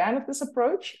big fan of this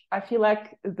approach. I feel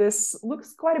like this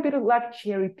looks quite a bit like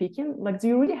cherry picking. Like, do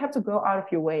you really have to go out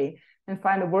of your way and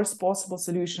find the worst possible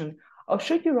solution? Or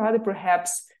should you rather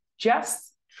perhaps just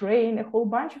train a whole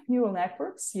bunch of neural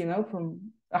networks,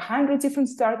 from 100 different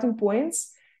starting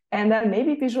points, and then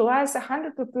maybe visualize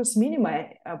 100 of those minima,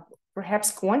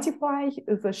 perhaps quantify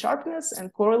the sharpness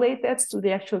and correlate that to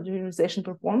the actual generalization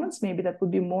performance? Maybe that would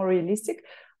be more realistic.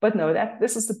 But no,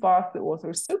 this is the path the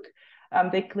authors took.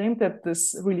 They claim that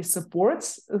this really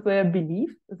supports the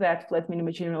belief that flat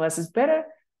minima generalizes better.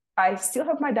 I still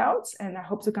have my doubts, and I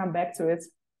hope to come back to it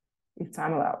if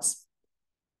time allows.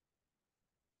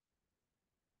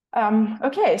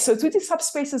 Okay, so 2D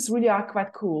subspaces really are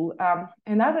quite cool.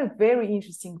 Another very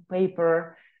interesting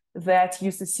paper that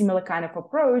used a similar kind of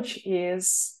approach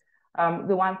is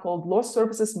the one called Lost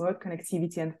Surfaces, Mode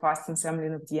Connectivity, and Fast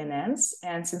Ensembling of DNNs.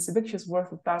 And since the picture is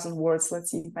worth 1,000 words,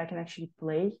 let's see if I can actually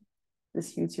play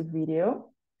this YouTube video.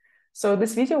 So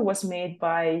this video was made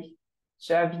by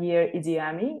Javier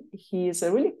Idiami. He is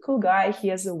a really cool guy. He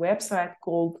has a website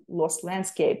called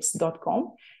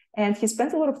lostlandscapes.com. And he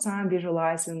spent a lot of time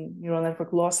visualizing neural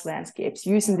network loss landscapes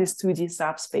using these 2D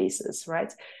subspaces,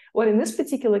 right? What in this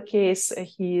particular case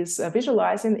he's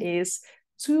visualizing is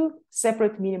 2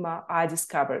 separate minima are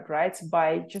discovered, right?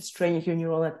 By just training your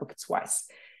neural network twice.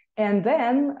 And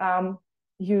then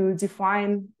you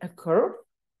define a curve,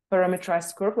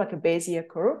 parameterized curve, like a Bezier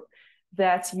curve,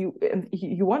 that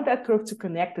you want that curve to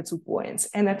connect the 2 points.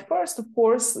 And at first, of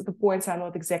course, the points are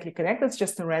not exactly connected. It's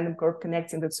just a random curve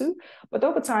connecting the 2. But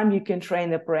over time, you can train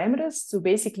the parameters to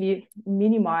basically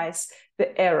minimize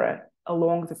the error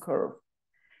along the curve.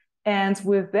 And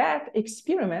with that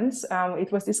experiment,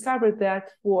 it was discovered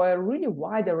that for a really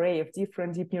wide array of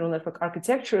different deep neural network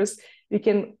architectures, we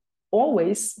can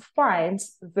always find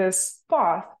this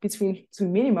path between two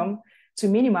minima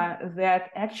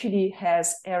that actually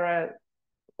has error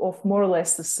of more or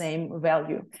less the same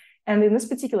value. And in this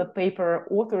particular paper,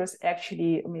 authors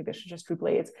actually, maybe I should just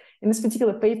replay it. In this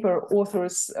particular paper,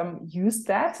 authors used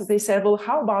that. They said, well,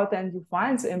 how about then you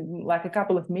find like a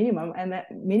couple of minima, and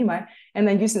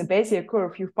then using a Bezier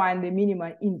curve, you find the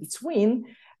minima in between,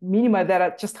 minima that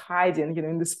are just hiding,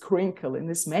 in this crinkle, in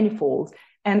this manifold,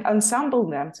 and ensemble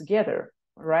them together.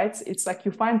 Right? It's like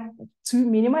you find two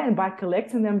minima, and by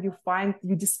collecting them,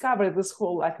 you discover this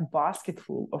whole like basket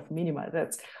full of minima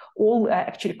that all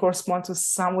actually correspond to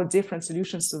somewhat different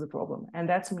solutions to the problem. And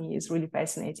that to me is really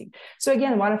fascinating. So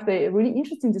again, one of the really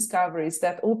interesting discoveries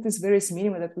that all of these various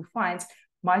minima that we find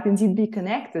might indeed be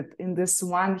connected in this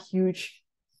one huge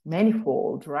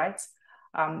manifold, right?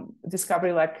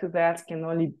 Discovery like that can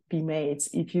only be made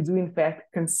if you do in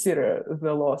fact consider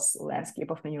the loss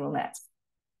landscape of the neural net.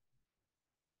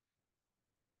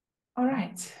 All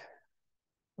right,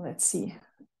 let's see.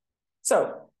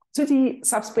 So 2D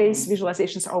subspace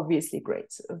visualizations are obviously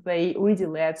great. They really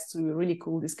led to really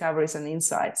cool discoveries and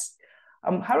insights.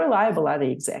 How reliable are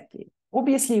they exactly?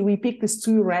 Obviously, we picked these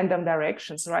two random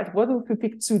directions, right? What if we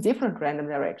pick two different random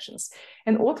directions?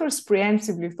 And authors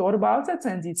preemptively thought about it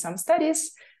and did some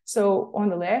studies. So on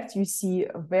the left, you see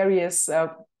various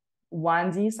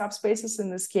 1D subspaces in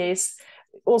this case.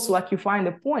 Also, like you find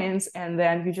the points and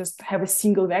then you just have a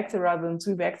single vector rather than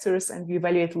two vectors, and you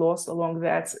evaluate loss along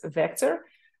that vector.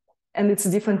 And it's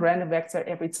a different random vector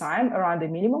every time around the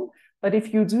minimum. But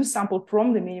if you do sample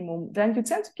from the minimum, then you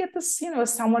tend to get this,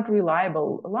 somewhat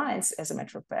reliable lines, as a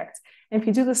matter of fact. And if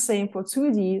you do the same for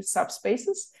 2D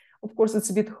subspaces, of course, it's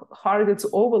a bit harder to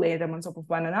overlay them on top of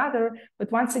one another.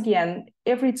 But once again,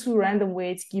 every two random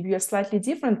weights give you a slightly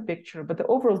different picture, but the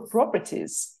overall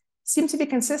properties seem to be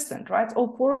consistent, right?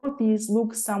 All four of these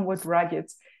look somewhat rugged,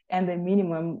 and the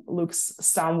minimum looks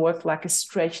somewhat like a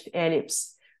stretched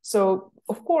ellipse. So,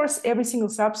 of course, every single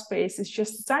subspace is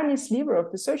just a tiny sliver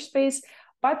of the search space,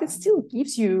 but it still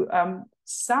gives you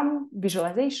some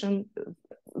visualization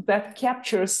that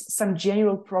captures some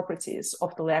general properties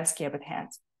of the landscape at hand.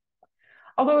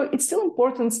 Although it's still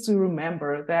important to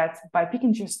remember that by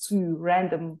picking just two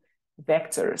random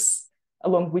vectors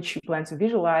along which you plan to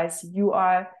visualize, you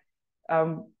are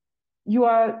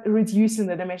reducing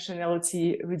the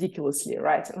dimensionality ridiculously,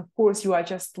 right? And of course, you are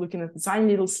just looking at the tiny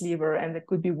little sliver, and there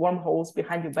could be wormholes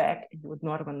behind your back, and you would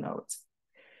not even know it.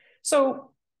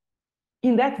 So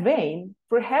in that vein,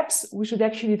 perhaps we should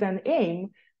actually then aim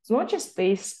to not just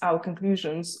base our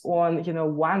conclusions on,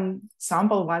 one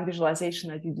sample, one visualization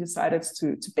that you decided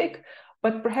to pick,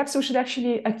 but perhaps we should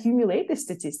actually accumulate the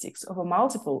statistics over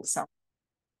multiple samples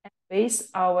and base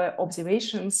our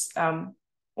observations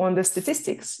on the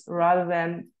statistics rather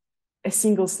than a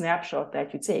single snapshot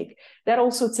that you take. That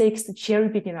also takes the cherry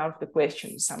picking out of the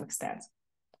question to some extent.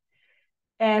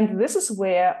 And this is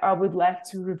where I would like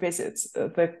to revisit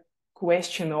the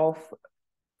question of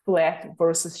flat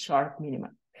versus sharp minima.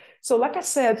 So like I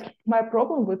said, my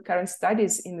problem with current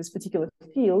studies in this particular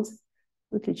field,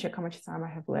 quickly check how much time I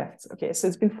have left. Okay, so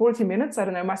it's been 40 minutes. I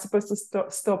don't know, am I supposed to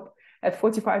stop at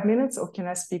 45 minutes or can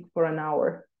I speak for an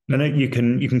hour? No, you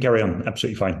can carry on.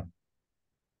 Absolutely fine.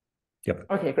 Yep.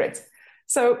 Okay, great.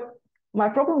 So my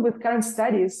problem with current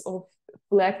studies of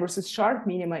flat versus sharp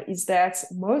minima is that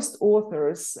most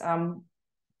authors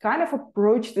kind of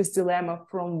approach this dilemma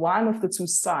from one of the two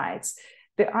sides.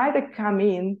 They either come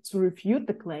in to refute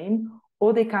the claim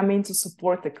or they come in to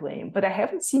support the claim. But I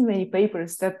haven't seen many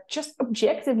papers that just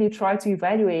objectively try to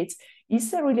evaluate, is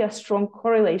there really a strong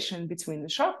correlation between the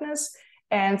sharpness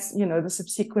and the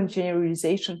subsequent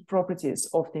generalization properties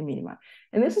of the minima.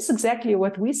 And this is exactly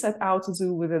what we set out to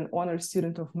do with an honors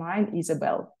student of mine,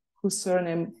 Isabel, whose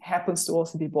surname happens to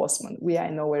also be Bosman. We are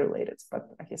in no way related, but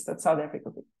I guess that's South Africa.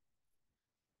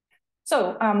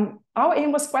 So our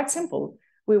aim was quite simple.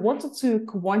 We wanted to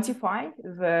quantify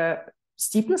the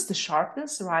steepness, the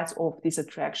sharpness, right, of these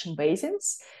attraction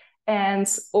basins. And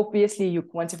obviously you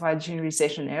quantify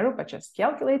generalization error by just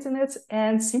calculating it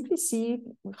and simply see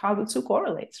how the two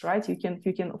correlates, right? You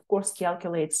can of course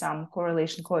calculate some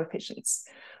correlation coefficients.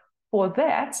 For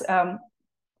that,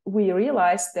 we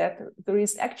realized that there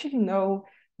is actually no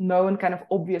known kind of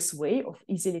obvious way of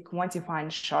easily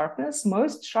quantifying sharpness.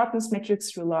 Most sharpness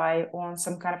metrics rely on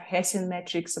some kind of Hessian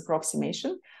matrix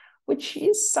approximation, which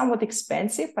is somewhat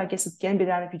expensive. I guess it can be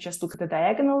done if you just look at the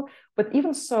diagonal, but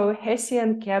even so,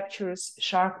 Hessian captures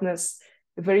sharpness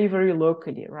very, very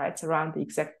locally, right, around the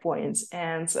exact points.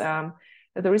 And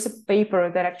there is a paper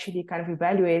that actually kind of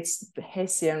evaluates the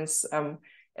Hessians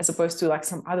as opposed to like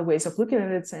some other ways of looking at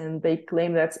it. And they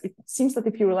claim that it seems that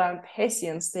if you rely on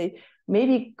Hessians, they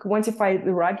maybe quantify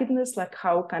the ruggedness, like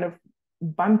how kind of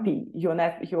bumpy your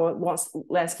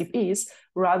landscape is,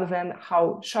 rather than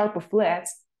how sharp or flat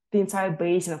the entire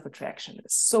basin of attraction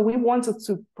is. So we wanted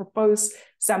to propose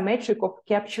some metric of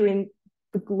capturing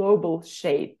the global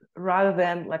shape rather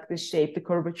than like the shape, the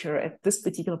curvature at this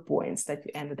particular points that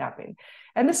you ended up in.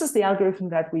 And this is the algorithm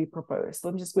that we proposed.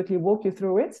 Let me just quickly walk you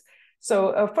through it.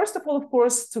 So first of all, of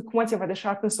course, to quantify the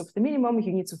sharpness of the minimum,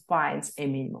 you need to find a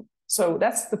minimum. So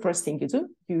that's the first thing you do.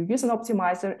 You use an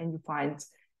optimizer and you find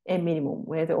a minimum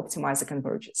where the optimizer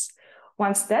converges.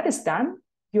 Once that is done,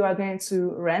 you are going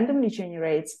to randomly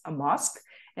generate a mask.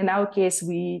 In our case,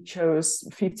 we chose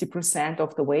 50%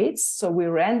 of the weights. So we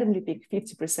randomly pick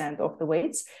 50% of the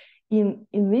weights. In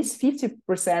these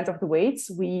 50% of the weights,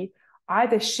 we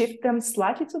either shift them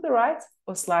slightly to the right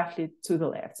or slightly to the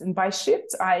left. And by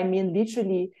shift, I mean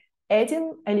literally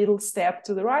adding a little step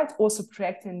to the right or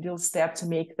subtracting a little step to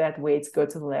make that weight go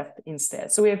to the left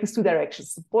instead. So we have these two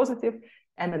directions, the positive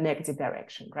and the negative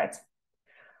direction, right?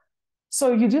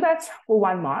 So you do that for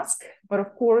one mask, but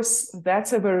of course,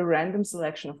 that's a very random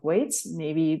selection of weights.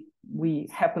 Maybe we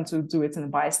happen to do it in a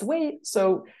biased way.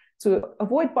 So to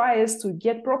avoid bias, to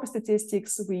get proper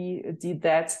statistics, we did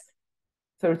that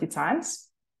 30 times.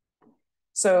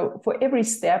 So for every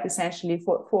step, essentially,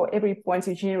 for every point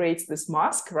you generate this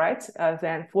mask, right?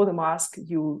 Then for the mask,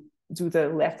 you do the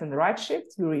left and the right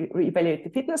shift, you re-evaluate the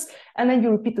fitness, and then you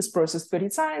repeat this process 30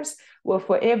 times. Well,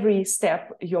 for every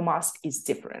step, your mask is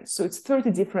different. So it's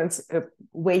 30 different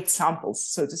weight samples,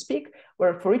 so to speak,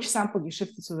 where for each sample, you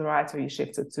shift it to the right or you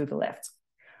shift it to the left.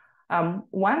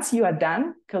 Once you are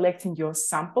done collecting your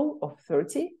sample of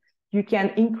 30, you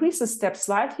can increase the step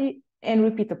slightly and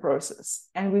repeat the process.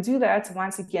 And we do that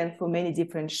once again for many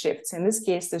different shifts. In this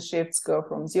case, the shifts go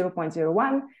from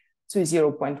 0.01 to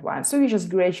 0.1. So you just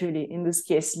gradually, in this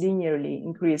case, linearly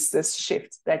increase this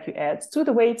shift that you add to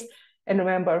the weight. And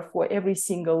remember, for every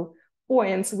single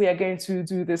point, we are going to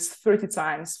do this 30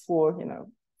 times for,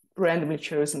 randomly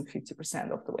chosen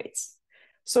 50% of the weights.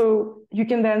 So you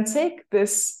can then take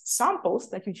these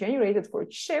samples that you generated for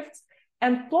each shift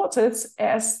and plot it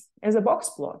as a box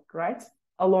plot, right?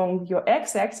 Along your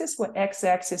x-axis, where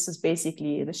x-axis is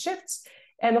basically the shifts,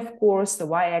 and of course, the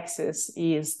y-axis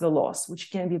is the loss, which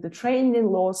can be the training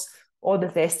loss or the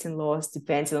testing loss,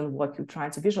 depending on what you're trying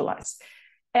to visualize.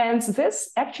 And this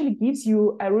actually gives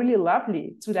you a really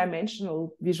lovely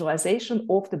two-dimensional visualization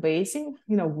of the basin,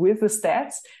 with the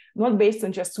stats, not based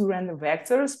on just two random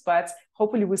vectors, but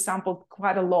hopefully we sampled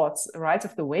quite a lot, right,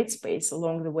 of the weight space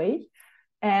along the way.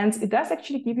 And it does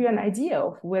actually give you an idea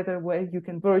of whether where you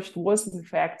converged was in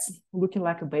fact looking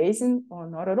like a basin or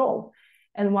not at all.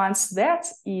 And once that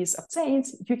is obtained,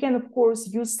 you can, of course,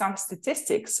 use some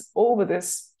statistics over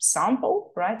this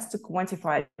sample, right, to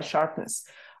quantify sharpness.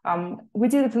 We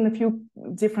did it in a few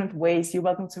different ways. You're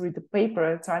welcome to read the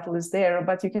paper, the title is there,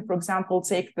 but you can, for example,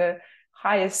 take the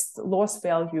highest loss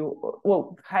value,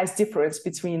 well, highest difference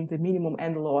between the minimum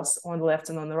and the loss on the left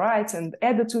and on the right, and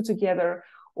add the two together,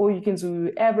 or you can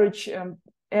do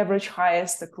average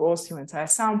highest across your entire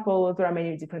sample. There are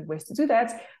many different ways to do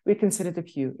that. We considered a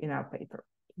few in our paper.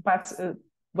 But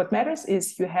what matters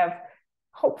is you have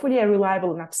hopefully a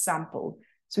reliable enough sample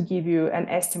to give you an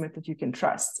estimate that you can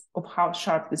trust of how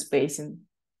sharp this basin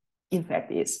in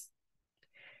fact is.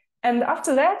 And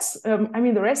after that,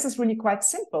 the rest is really quite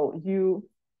simple. You,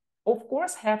 of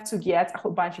course, have to get a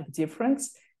whole bunch of different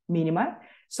minima.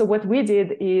 So what we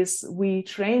did is we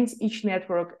trained each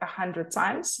network 100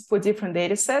 times for different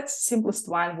data sets. Simplest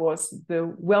one was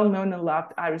the well-known and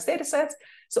loved iris data set.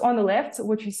 So on the left,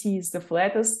 what you see is the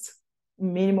flattest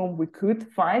minimum we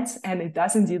could find, and it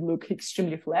does indeed look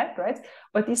extremely flat, right?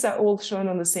 But these are all shown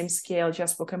on the same scale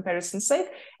just for comparison's sake.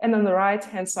 And on the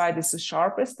right-hand side is the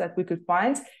sharpest that we could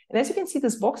find. And as you can see,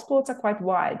 these box plots are quite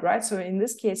wide, right? So in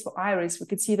this case, for iris, we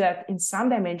could see that in some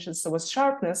dimensions there was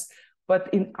sharpness,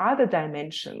 but in other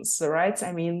dimensions, right?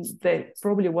 There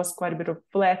probably was quite a bit of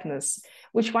flatness,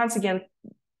 which once again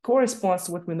corresponds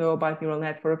to what we know about neural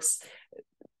networks.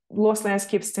 Loss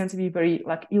landscapes tend to be very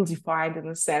ill-defined in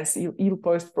a sense,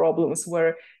 ill-posed problems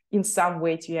where in some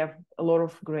weights you have a lot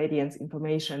of gradient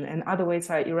information and other weights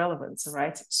are irrelevant,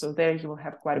 right? So there you will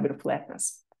have quite a bit of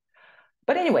flatness.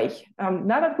 But anyway,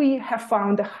 now that we have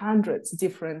found 100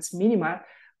 different minima,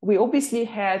 we obviously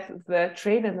had the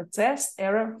train and the test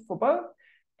error for both,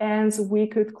 and we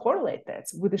could correlate that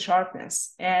with the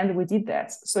sharpness, and we did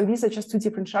that. So these are just two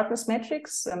different sharpness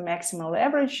metrics, maximal,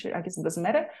 average, I guess it doesn't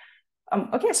matter.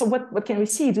 Okay, so what can we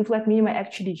see? Do flat minima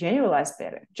actually generalize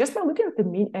better? Just by looking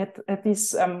at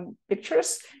these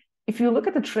pictures, if you look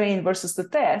at the train versus the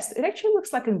test, it actually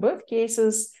looks like in both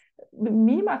cases, the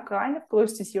minima are kind of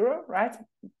close to zero, right?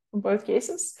 In both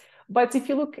cases. But if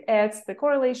you look at the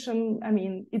correlation, I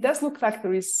mean, it does look like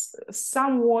there is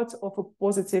somewhat of a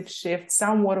positive shift,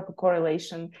 somewhat of a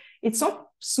correlation. It's not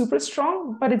super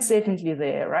strong, but it's definitely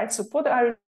there, right? So for the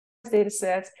iris data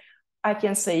set, I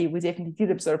can say we definitely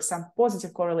did observe some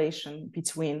positive correlation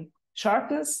between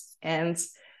sharpness and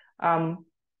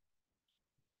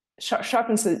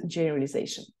sharpness and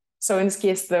generalization. So in this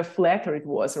case, the flatter it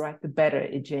was, right, the better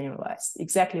it generalized.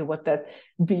 Exactly what that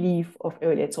belief of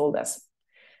earlier told us.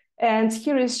 And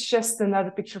here is just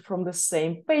another picture from the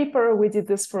same paper. We did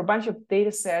this for a bunch of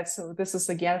data sets. So this is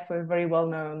again for a very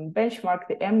well-known benchmark,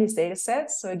 the MNIST data set.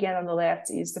 So again, on the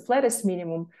left is the flattest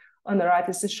minimum. On the right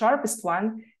is the sharpest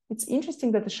one. It's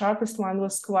interesting that the sharpest one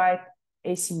was quite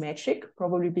asymmetric,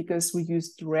 probably because we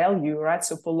used ReLU, right?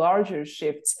 So for larger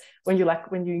shifts, when you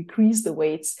increase the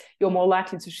weights, you're more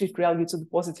likely to shift ReLU to the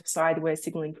positive side where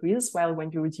signal increases, while when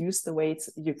you reduce the weights,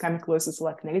 you're coming closer to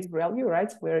like negative ReLU,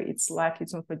 right? Where it's likely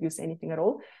to not produce anything at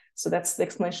all. So that's the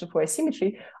explanation for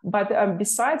asymmetry. But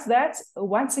besides that,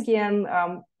 once again,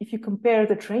 if you compare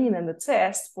the training and the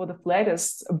test for the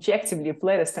flattest, objectively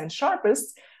flattest and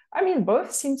sharpest, I mean,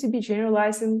 both seem to be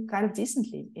generalizing kind of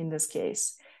decently in this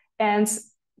case. And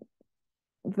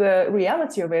the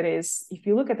reality of it is, if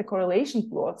you look at the correlation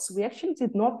plots, we actually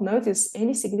did not notice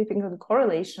any significant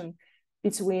correlation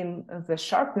between the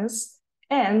sharpness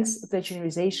and the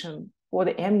generalization for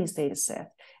the MNIST data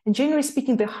set. And generally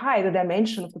speaking, the higher the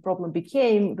dimension of the problem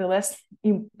became, the less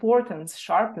important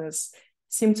sharpness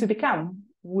seemed to become,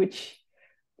 which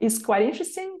is quite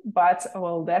interesting, but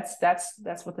well, that's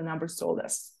what the numbers told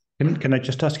us. Can I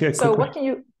just ask you a quick question? What can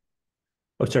you...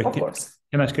 Oh, sorry. Of course.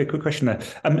 Can I ask you a quick question there?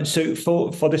 So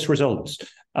for this result,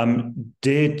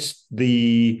 did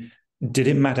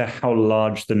it matter how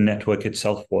large the network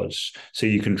itself was? So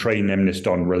you can train MNIST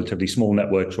on relatively small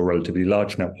networks or relatively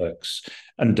large networks.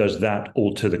 And does that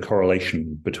alter the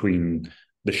correlation between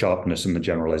the sharpness and the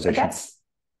generalization?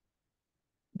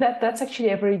 That's actually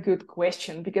a very good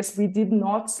question, because we did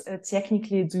not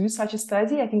technically do such a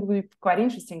study. I think it would be quite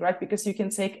interesting, right? Because you can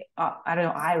take, I don't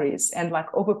know, iris and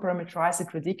like over-parameterize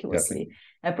it ridiculously. Yep.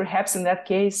 And perhaps in that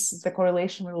case, the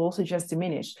correlation will also just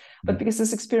diminish. But because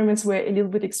these experiments were a little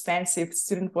bit expensive, the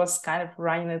student was kind of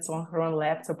running it on her own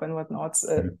laptop and whatnot.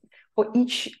 For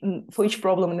each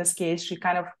problem in this case, she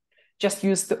kind of just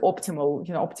used the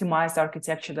optimized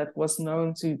architecture that was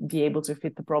known to be able to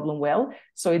fit the problem well.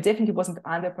 So it definitely wasn't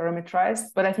under-parameterized,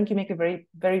 but I think you make a very,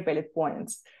 very valid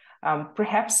point.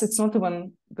 Perhaps it's not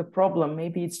even the problem,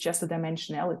 maybe it's just the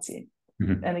dimensionality.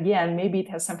 And again, maybe it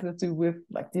has something to do with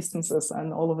like distances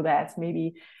and all of that.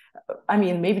 Maybe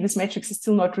this matrix is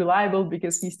still not reliable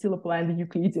because we still applying the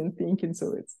Euclidean thinking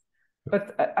to it.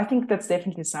 But I think that's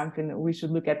definitely something that we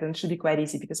should look at, and it should be quite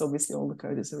easy because obviously all the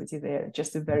code is already there,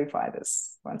 just to verify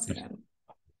this once again.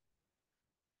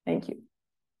 Thank you.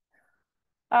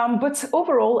 But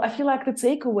overall, I feel like the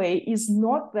takeaway is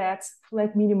not that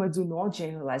flat minima do not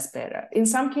generalize better. In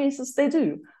some cases, they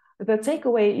do. The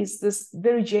takeaway is this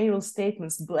very general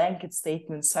statements, blanket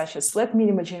statements, such as flat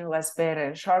minima generalize better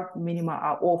and sharp minima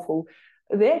are awful.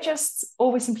 They're just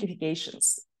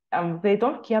oversimplifications. They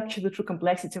don't capture the true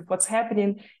complexity of what's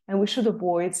happening, and we should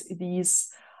avoid these,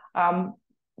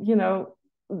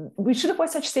 we should avoid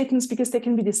such statements because they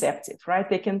can be deceptive, right?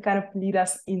 They can kind of lead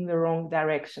us in the wrong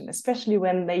direction, especially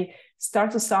when they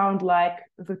start to sound like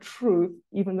the truth,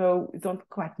 even though we don't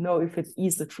quite know if it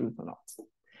is the truth or not.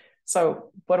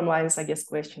 So bottom line is, I guess,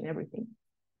 question everything.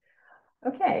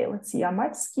 Okay, let's see. I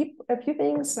might skip a few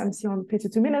things. I'm still on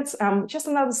 52 minutes. Just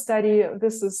another study.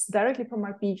 This is directly from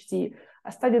my PhD.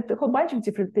 I studied a whole bunch of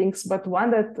different things, but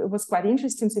one that was quite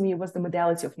interesting to me was the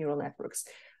modality of neural networks.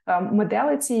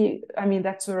 Modality,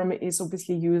 that term is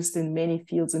obviously used in many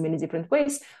fields in many different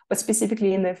ways, but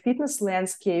specifically in the fitness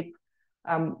landscape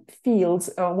field,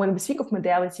 when we speak of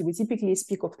modality, we typically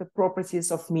speak of the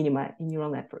properties of minima in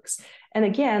neural networks. And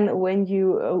again, when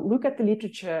you look at the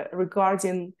literature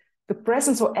regarding the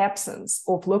presence or absence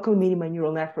of local minima in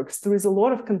neural networks, there is a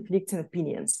lot of conflicting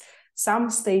opinions. Some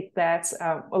state that,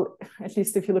 well, at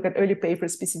least if you look at early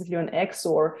papers, specifically on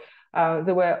XOR,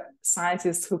 there were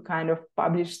scientists who kind of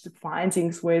published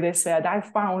findings where they said, I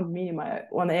found minima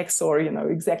on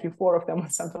XOR, exactly 4 of them or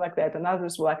something like that. And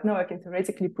others were like, no, I can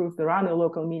theoretically prove there are no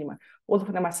local minima. All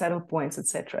of them are saddle points,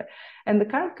 etc. And the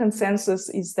current consensus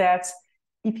is that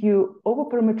if you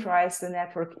overparameterize the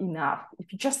network enough,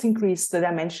 if you just increase the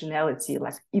dimensionality,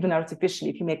 like even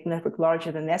artificially, if you make the network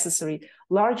larger than necessary,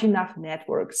 large enough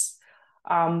networks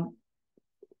in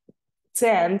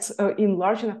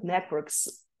large enough networks,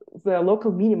 the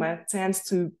local minima tends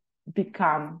to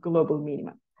become global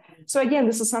minima. So again,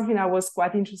 this is something I was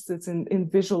quite interested in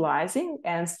visualizing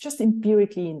and just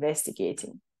empirically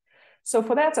investigating. So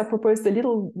for that, I proposed a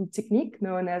little technique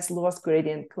known as loss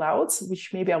gradient clouds,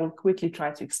 which maybe I will quickly try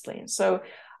to explain. So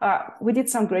we did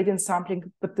some gradient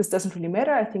sampling, but this doesn't really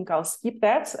matter. I think I'll skip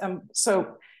that.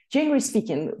 So generally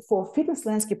speaking, for fitness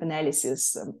landscape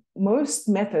analysis, most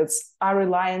methods are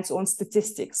reliant on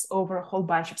statistics over a whole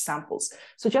bunch of samples.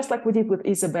 So just like we did with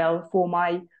Isabel, for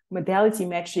my modality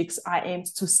metrics, I aimed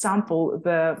to sample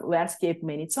the landscape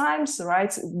many times,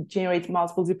 right? Generate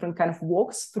multiple different kind of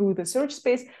walks through the search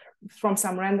space from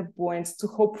some random points to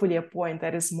hopefully a point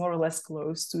that is more or less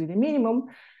close to the minimum.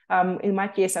 In my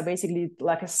case, I basically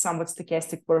like a somewhat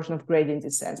stochastic version of gradient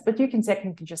descent, but you can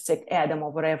technically just take Adam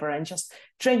or whatever and just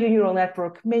train your neural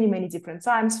network many, many different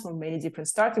times from many different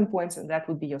starting points, and that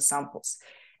would be your samples.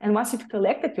 And once you've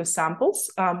collected your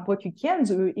samples, what you can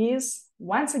do is,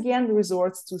 once again,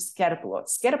 resort to scatter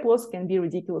plots. Scatter plots can be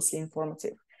ridiculously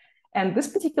informative. And this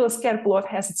particular scatter plot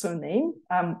has its own name.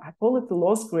 I call it the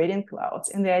loss gradient clouds.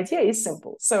 And the idea is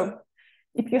simple. So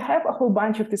if you have a whole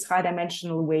bunch of these high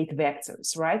dimensional weight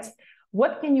vectors, right?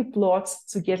 What can you plot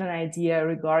to get an idea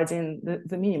regarding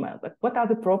the minima? Like, what are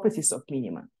the properties of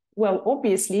minima? Well,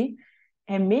 obviously,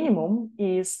 a minimum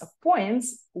is a point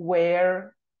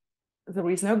where there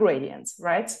is no gradient,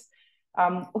 right?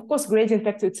 Of course, gradient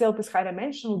vector itself is high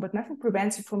dimensional, but nothing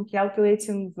prevents you from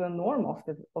calculating the norm of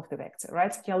the vector,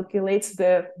 right? Calculate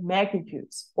the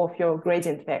magnitude of your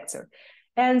gradient vector.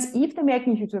 And if the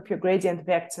magnitude of your gradient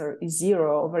vector is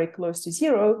 0 or very close to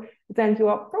 0, then you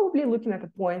are probably looking at a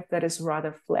point that is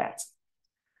rather flat.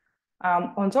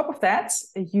 On top of that,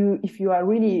 if you are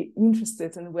really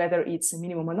interested in whether it's a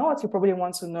minimum or not, you probably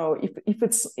want to know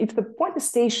if the point is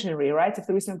stationary, right? If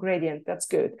there is no gradient, that's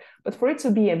good. But for it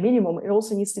to be a minimum, it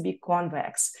also needs to be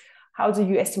convex. How do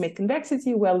you estimate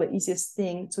convexity? Well, the easiest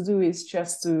thing to do is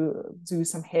just to do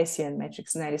some Hessian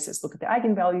matrix analysis, look at the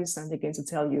eigenvalues, and they're going to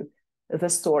tell you the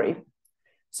story.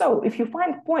 So if you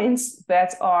find points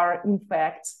that are, in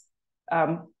fact,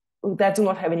 that do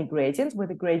not have any gradient, where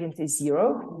the gradient is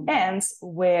 0, and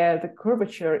where the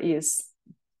curvature is,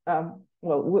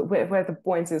 where the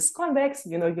point is convex,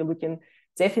 you know, you're looking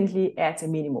definitely at a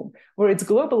minimum. Where it's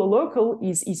global or local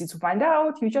is easy to find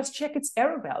out. You just check its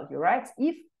error value, right?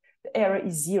 If the error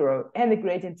is 0 and the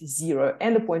gradient is 0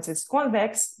 and the point is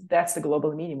convex, that's the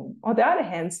global minimum. On the other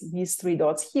hand, these 3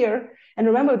 dots here, and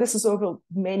remember, this is over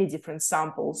many different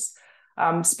samples.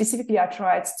 Specifically, I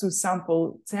tried to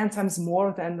sample 10 times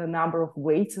more than the number of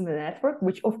weights in the network,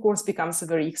 which of course becomes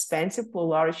very expensive for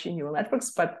large neural networks,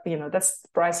 but you know, that's the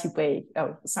price you pay.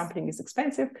 Sampling is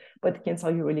expensive, but it can tell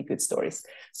you really good stories.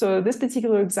 So this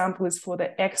particular example is for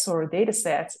the XOR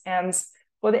dataset. And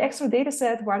for the XOR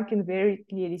dataset, one can very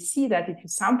clearly see that if you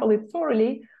sample it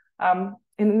thoroughly, and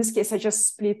in this case, I just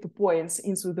split the points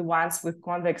into the ones with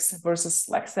convex versus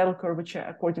like saddle curvature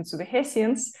according to the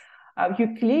Hessians.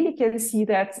 You clearly can see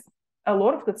that a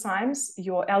lot of the times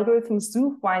your algorithms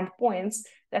do find points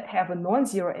that have a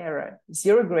non-zero error,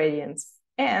 0 gradient,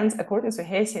 and according to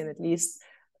Hessian, at least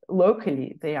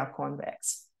locally, they are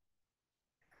convex.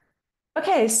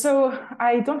 Okay, so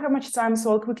I don't have much time,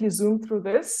 so I'll quickly zoom through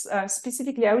this.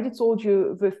 Specifically, I already told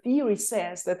you the theory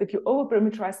says that if you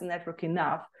overparameterize the network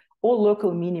enough, all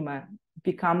local minima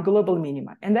become global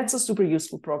minima, and that's a super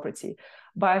useful property.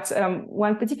 But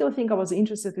one particular thing I was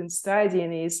interested in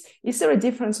studying is there a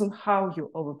difference on how you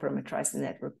overparameterize the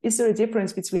network? Is there a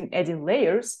difference between adding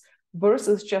layers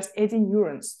versus just adding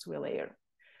neurons to a layer?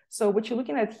 So what you're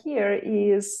looking at here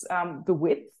is the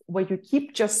width, where you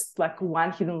keep just like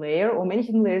one hidden layer or many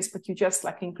hidden layers, but you just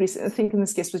like increase, I think in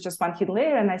this case was just one hidden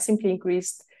layer, and I simply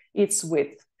increased its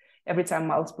width every time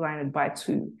multiplying it by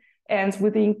 2. And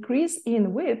with the increase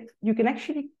in width, you can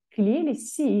actually clearly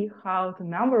see how the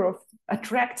number of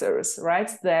attractors,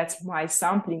 right, that my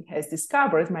sampling has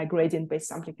discovered, my gradient-based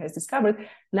sampling has discovered,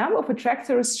 number of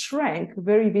attractors shrank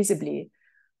very visibly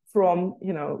from,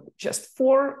 you know, just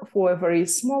 4 for a very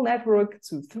small network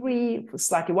to 3 for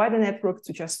slightly wider network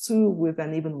to just 2 with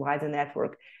an even wider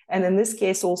network. And in this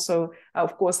case also,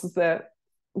 of course, the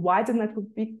wider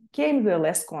network became the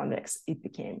less convex it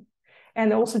became.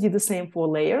 And I also did the same for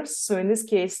layers. So in this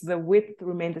case, the width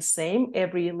remained the same.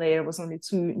 Every layer was only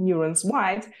 2 neurons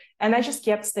wide. And I just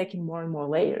kept stacking more and more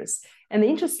layers. And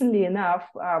interestingly enough,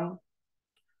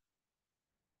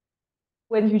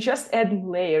 when you just add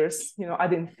layers, you know,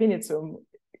 ad infinitum,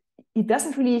 it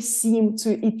doesn't really seem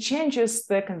to, it changes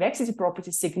the convexity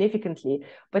properties significantly,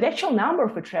 but actual number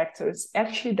of attractors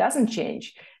actually doesn't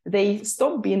change. They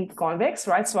stop being convex,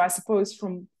 right? So I suppose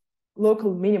from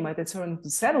local minima, they turn into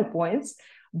saddle points,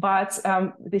 but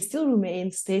they still remain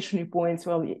stationary points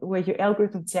where your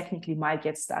algorithm technically might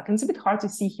get stuck. And it's a bit hard to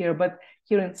see here, but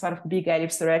here in sort of big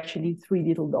ellipse, there are actually 3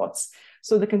 little dots.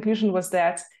 So the conclusion was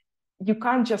that you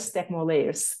can't just stack more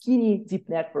layers. Skinny deep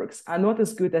networks are not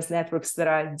as good as networks that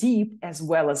are deep as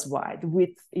well as wide.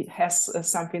 It has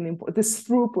something important. This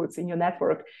throughput in your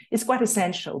network is quite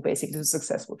essential, basically, to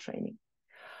successful training.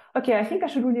 Okay, I think I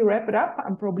should really wrap it up.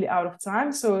 I'm probably out of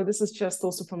time. So this is just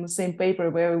also from the same paper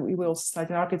where we will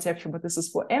study architecture, but this is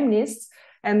for MNISTs.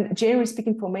 And generally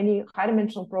speaking, for many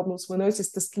high-dimensional problems, we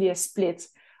notice this clear split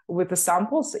with the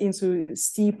samples into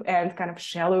steep and kind of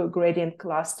shallow gradient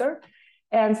cluster.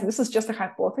 And this is just a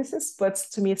hypothesis, but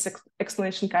to me, its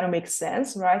explanation kind of makes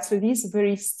sense, right? So these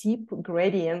very steep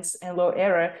gradients and low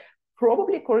error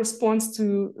probably corresponds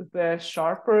to the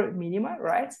sharper minima,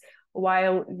 right?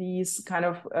 While these kind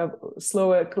of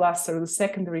slower cluster, the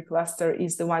secondary cluster,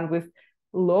 is the one with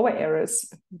lower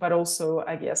errors, but also,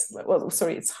 I guess, well,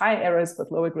 sorry, it's high errors, but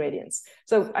lower gradients.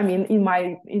 So, I mean, in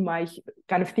my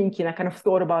kind of thinking, I kind of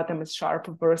thought about them as sharp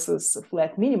versus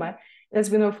flat minima.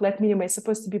 As we know, flat minima is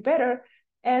supposed to be better.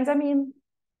 And I mean,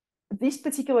 these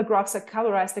particular graphs are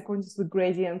colorized according to the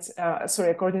gradient,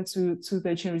 according to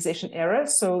the generalization error.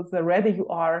 So the redder you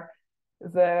are,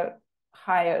 the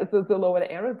higher, the lower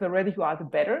the error, the redder you are, the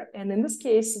better. And in this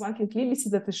case, one can clearly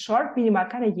see that the sharp minima are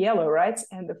kind of yellow, right?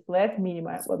 And the flat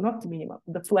minima, well, not the minima,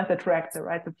 the flat attractor,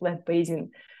 right? The flat Bayesian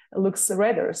looks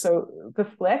redder. So the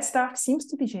flat stuff seems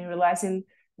to be generalizing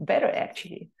better,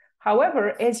 actually.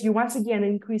 However, as you once again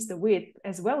increase the width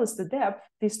as well as the depth,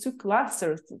 these 2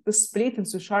 clusters, the split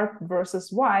into sharp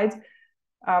versus wide,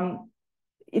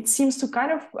 it seems to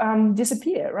kind of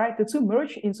disappear, right? The 2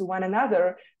 merge into one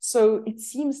another. So it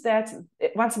seems that,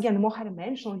 once again, the more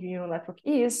high-dimensional your neural network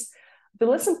is, the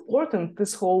less important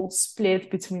this whole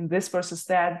split between this versus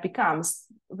that becomes.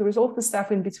 There is all the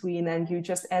stuff in between, and you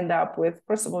just end up with,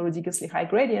 first of all, ridiculously high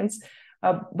gradients.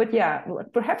 But yeah,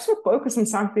 perhaps we're focused on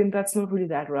something that's not really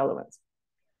that relevant.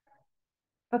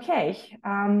 Okay,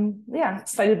 yeah,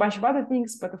 studied a bunch of other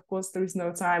things, but of course there is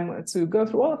no time to go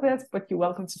through all of that, but you're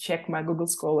welcome to check my Google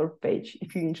Scholar page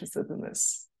if you're interested in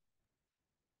this.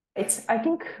 I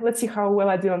think, let's see how well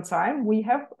I do on time. We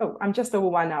have, I'm just over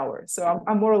 1 hour, so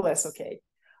I'm more or less okay.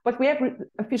 But we have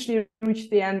officially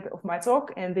reached the end of my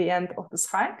talk and the end of this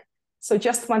hike. So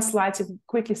just one slide to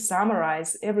quickly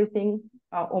summarize everything,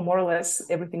 or more or less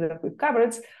everything that we've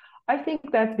covered. I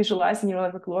think that visualizing neural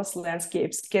network loss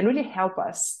landscapes can really help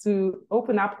us to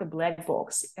open up the black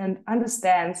box and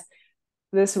understand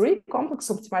this really complex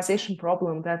optimization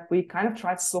problem that we kind of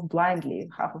try to solve blindly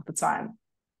half of the time.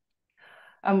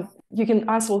 You can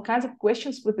answer all kinds of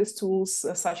questions with these tools,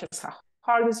 such as how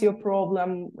hard is your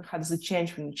problem? How does it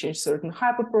change when you change certain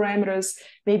hyperparameters?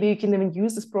 Maybe you can even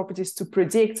use these properties to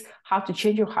predict how to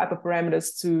change your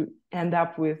hyperparameters to end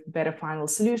up with better final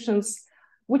solutions,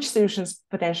 which solutions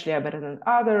potentially are better than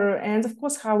other, and of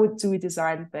course, how do we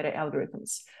design better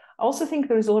algorithms? I also think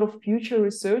there is a lot of future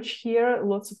research here,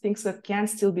 lots of things that can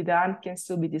still be done, can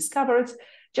still be discovered.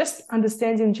 Just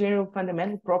understanding general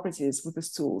fundamental properties with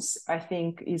these tools, I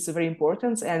think, is very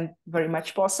important and very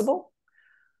much possible.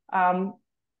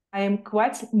 I am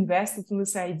quite invested in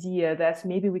this idea that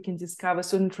maybe we can discover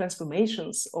certain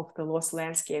transformations of the loss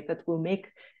landscape that will make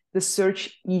the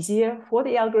search easier for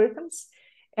the algorithms.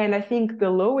 And I think the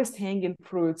lowest hanging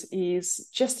fruit is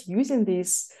just using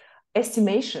these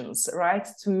estimations, right,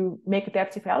 to make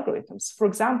adaptive algorithms. For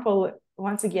example,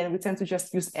 once again, we tend to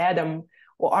just use ADAM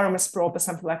or RMS probe or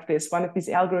something like this, one of these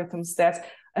algorithms that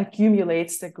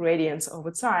accumulates the gradients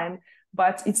over time,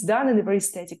 but it's done in a very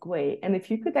static way. And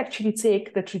if you could actually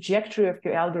take the trajectory of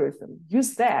your algorithm,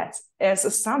 use that as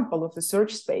a sample of the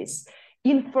search space,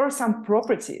 infer some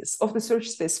properties of the search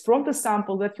space from the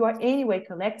sample that you are anyway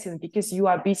collecting because you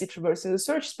are busy traversing the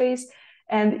search space,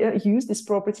 and use these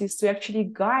properties to actually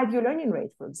guide your learning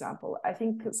rate, for example. I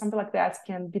think something like that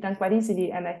can be done quite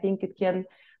easily, and I think it can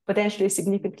potentially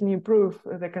significantly improve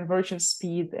the conversion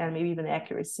speed and maybe even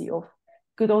accuracy of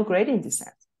good old gradient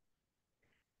descent.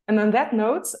 And on that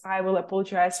note, I will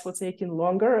apologize for taking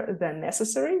longer than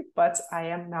necessary, but I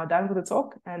am now done with the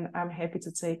talk, and I'm happy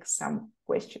to take some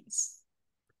questions.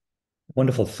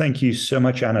 Wonderful. Thank you so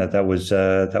much, Anna. That was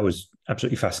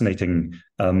absolutely fascinating.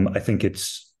 I think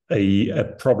it's a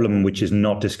problem which is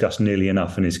not discussed nearly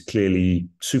enough and is clearly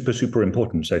super, super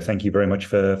important. So thank you very much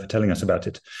for telling us about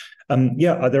it.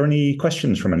 Yeah, are there any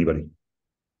questions from anybody?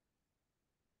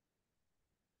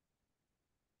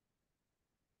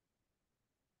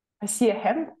 I see a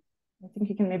hand. I think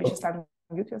you can maybe just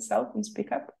unmute yourself and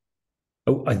speak up.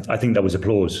 Oh, I think that was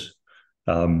applause.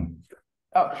 Oh,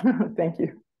 thank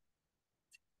you.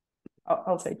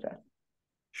 I'll take that.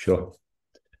 Sure.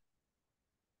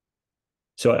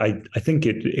 So I think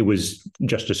it was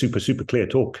just a super clear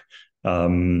talk,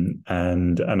 and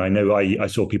I know I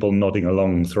saw people nodding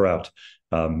along throughout.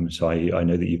 So I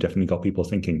know that you've definitely got people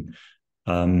thinking.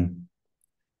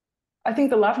 I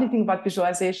think the lovely thing about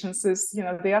visualizations is,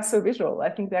 they are so visual. I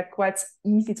think they're quite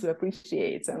easy to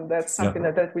appreciate, and that's something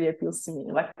that really appeals to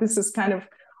me. Like, this is kind of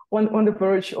on the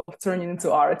verge of turning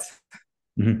into art.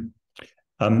 Mm-hmm.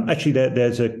 Actually,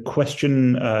 there's a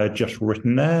question just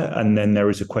written there, and then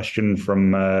there is a question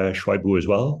from Shuaibu as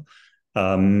well.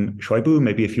 Shuaibu,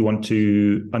 maybe if you want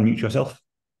to unmute yourself.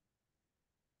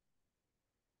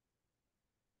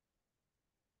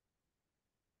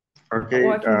 Okay,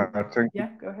 thank you. Yeah,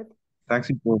 go ahead. Thanks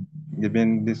for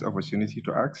giving this opportunity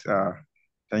to ask.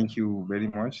 Thank you very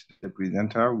much, the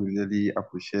presenter. We really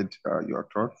appreciate your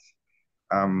thoughts.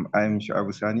 I'm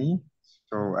Shuaibu Sani,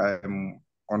 so I'm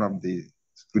one of the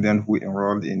students who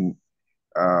enrolled in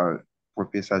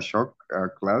Professor Shock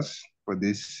class for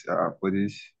this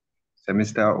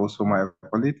semester. Also, my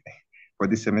colleague for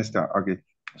this semester. Okay,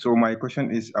 so my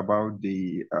question is about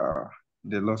the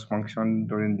loss function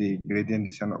during the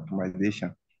gradient descent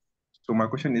optimization. So my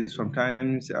question is,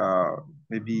 sometimes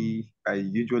maybe I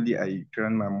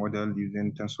train my model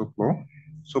using TensorFlow.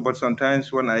 So, but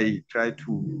sometimes when I try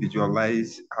to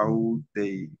visualize how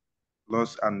the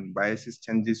loss and biases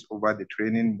changes over the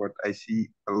training, but I see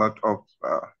a lot of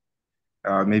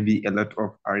maybe a lot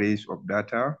of arrays of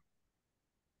data.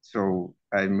 So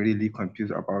I'm really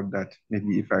confused about that.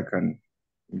 Maybe if I can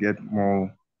get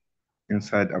more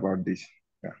insight about this.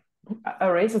 Yeah.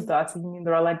 Arrays of data, you mean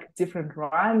there are like different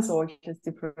runs or just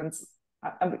different?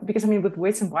 Because I mean, with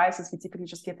weights and biases, we typically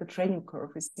just get the training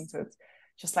curve, isn't it?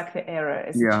 Just like the error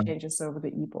as it changes over the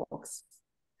epochs.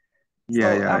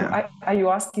 Are you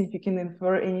asking if you can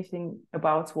infer anything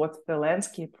about what the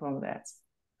landscape from that?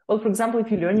 Well, for example, if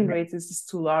your learning rate is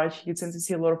too large, you tend to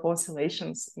see a lot of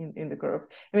oscillations in the curve.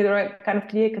 I mean, there are kind of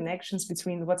clear connections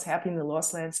between what's happening in the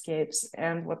loss landscapes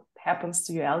and what happens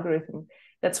to your algorithm.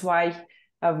 That's why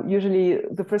usually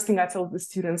the first thing I tell the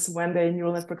students when their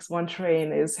neural networks want to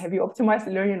train is, have you optimized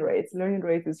the learning rate? Learning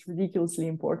rate is ridiculously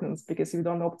important, because if you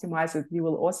don't optimize it, you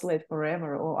will oscillate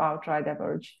forever or outright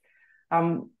diverge.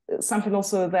 Something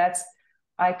also that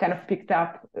I kind of picked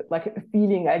up, like a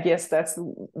feeling, I guess, that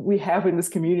we have in this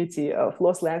community of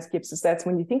loss landscapes, is that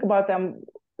when you think about them,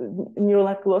 neural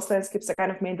network loss landscapes are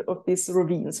kind of made of these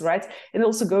ravines, right? And it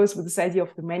also goes with this idea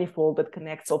of the manifold that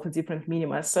connects all the different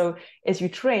minima. So as you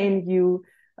train, you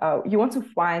want to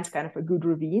find kind of a good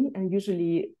ravine, and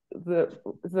usually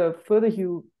the further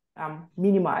you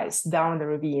minimize down the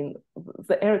ravine,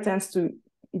 the error tends to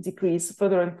decrease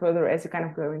further and further as you kind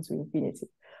of go into infinity.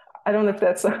 I don't know if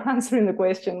that's answering the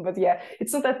question, but yeah,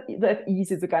 it's not that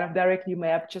easy to kind of directly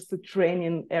map just the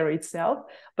training error itself.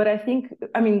 But I think,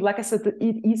 I mean, like I said,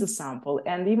 it is a sample,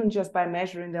 and even just by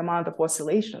measuring the amount of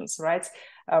oscillations, right,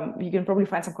 you can probably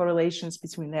find some correlations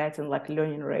between that and like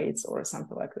learning rates or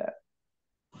something like that.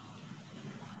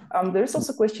 There's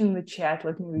also a question in the chat.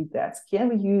 Let me read that. Can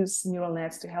we use neural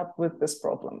nets to help with this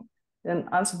problem? Then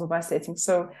unsupervised setting.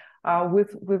 So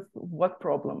with what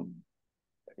problem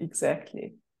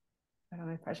exactly? I don't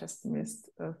know if I just missed,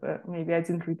 maybe I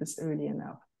didn't read this early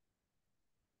enough.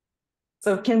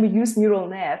 So can we use neural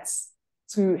nets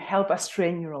to help us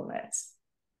train neural nets?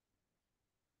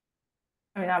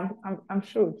 I mean, I'm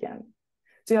sure we can,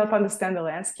 to help understand the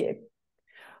landscape.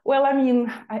 Well, I mean,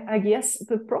 I guess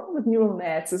the problem with neural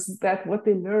nets is that what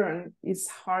they learn is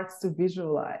hard to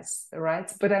visualize, right?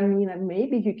 But I mean,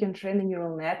 maybe you can train a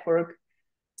neural network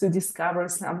to discover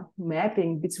some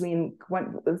mapping between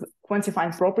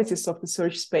quantifying properties of the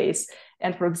search space,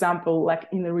 and, for example, like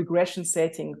in a regression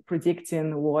setting,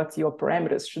 predicting what your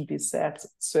parameters should be set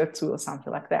to or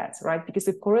something like that, right? Because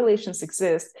if correlations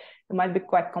exist, it might be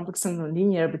quite complex and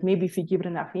nonlinear, but maybe if you give it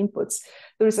enough inputs.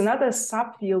 There is another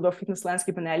subfield of fitness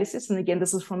landscape analysis, and again,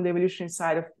 this is from the evolutionary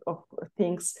side of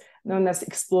things, known as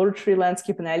exploratory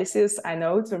landscape analysis. I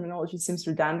know terminology seems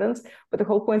redundant, but the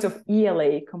whole point of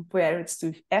ELA compared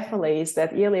to FLA is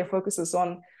that ELA focuses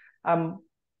on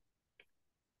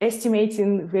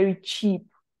estimating very cheap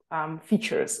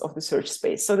features of the search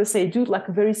space. So they say, do like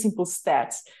very simple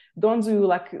stats. Don't do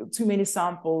like too many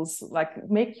samples, like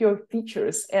make your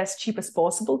features as cheap as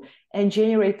possible and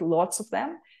generate lots of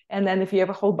them. And then if you have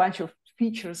a whole bunch of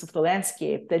features of the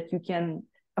landscape that you can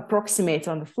approximate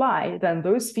on the fly, then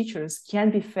those features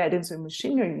can be fed into a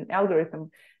machine learning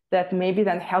algorithm that maybe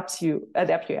then helps you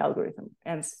adapt your algorithm.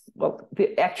 And well,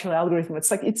 the actual algorithm, it's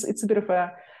like it's a bit of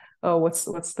a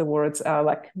what's the word,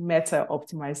 like meta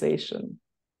optimization,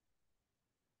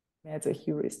 meta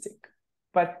heuristic,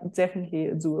 but definitely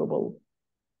doable.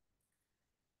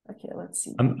 Okay, let's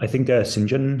see. I think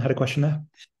Sinjin had a question there.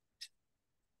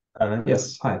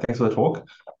 Yes, hi, thanks for the talk.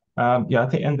 Yeah, I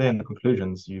think in the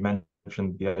conclusions, you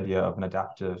mentioned the idea of an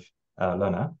adaptive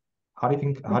learner. How do you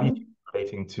think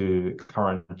relating to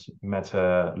current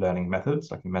meta learning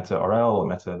methods like meta RL,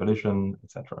 meta evolution,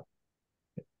 etc.?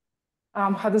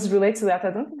 How does it relate to that?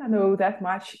 I don't think I know that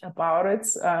much about it.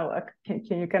 Like,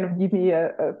 can you kind of give me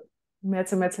a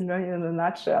meta learning in a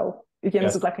nutshell? Again,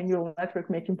 is it like a neural network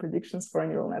making predictions for a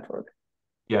neural network?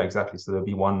 Yeah, exactly. So there'll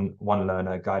be one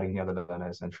learner guiding the other learner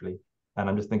essentially. And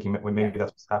I'm just thinking maybe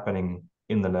that's what's happening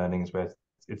in the learnings, where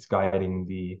it's guiding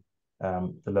the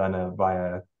learner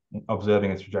via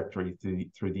observing its trajectory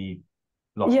through the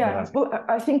lots of the landscape. Well,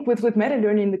 I think with meta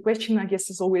learning, the question I guess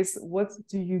is always, what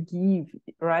do you give,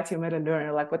 right, your meta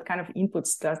learner? Like, what kind of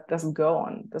inputs does it go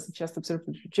on? Does it just observe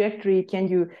the trajectory? Can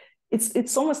you?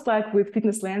 It's almost like with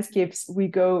fitness landscapes, we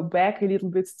go back a little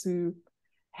bit to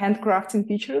handcrafting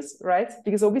features, right?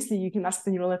 Because obviously you can ask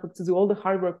the neural network to do all the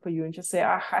hard work for you and just say,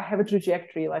 I have a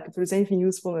trajectory, like if there's anything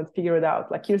useful, and figure it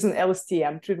out. Like, here's an LST,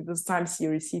 I'm treating this time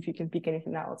series, see if you can pick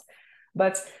anything out.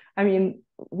 But I mean,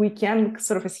 we can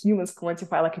sort of as humans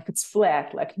quantify, like if it's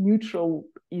flat, like neutral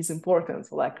is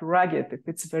important, like rugged, if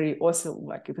it's very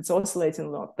like if it's oscillating a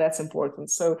lot, that's important.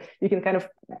 So you can kind of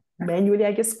manually,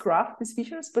 I guess, craft these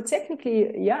features. But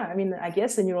technically, yeah, I mean, I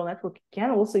guess a neural network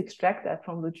can also extract that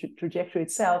from the trajectory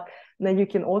itself. And then you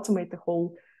can automate the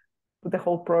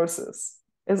whole process.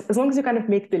 As long as you kind of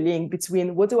make the link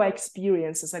between what do I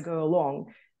experience as I go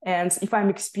along, and if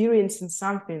I'm experiencing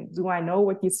something, do I know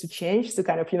what needs to change to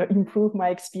kind of, improve my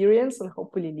experience and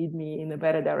hopefully lead me in a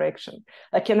better direction?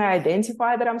 Like, can I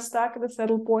identify that I'm stuck at a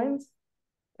settled point?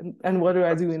 And what do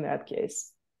I do in that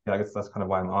case? Yeah, I guess that's kind of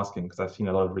why I'm asking, because I've seen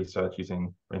a lot of research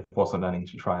using reinforcement learning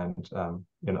to try and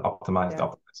optimize the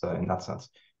optimizer in that sense.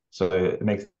 So it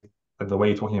makes the way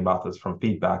you're talking about this from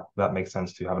feedback, that makes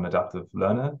sense to have an adaptive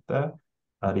learner there,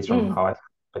 at least from how I.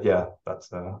 But yeah,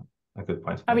 that's a good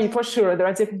point. I mean, for sure, there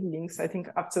are definitely links. I think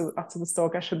after this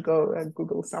talk, I should go and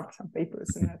Google some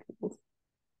papers in that field.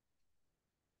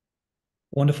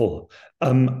 Wonderful. I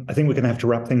think we're going to have to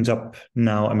wrap things up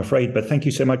now, I'm afraid. But thank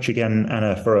you so much again,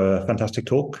 Anna, for a fantastic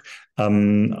talk.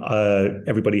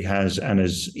 Everybody has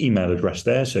Anna's email address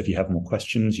there, so if you have more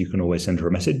questions, you can always send her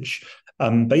a message.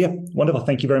 But yeah, wonderful.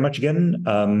 Thank you very much again.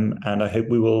 And I hope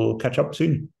we will catch up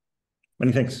soon.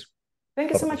 Many thanks.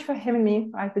 Thank you so much for having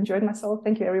me. I've enjoyed myself.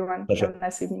 Thank you, everyone. Pleasure. Have a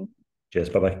nice evening. Cheers.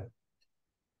 Bye-bye.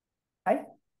 Bye.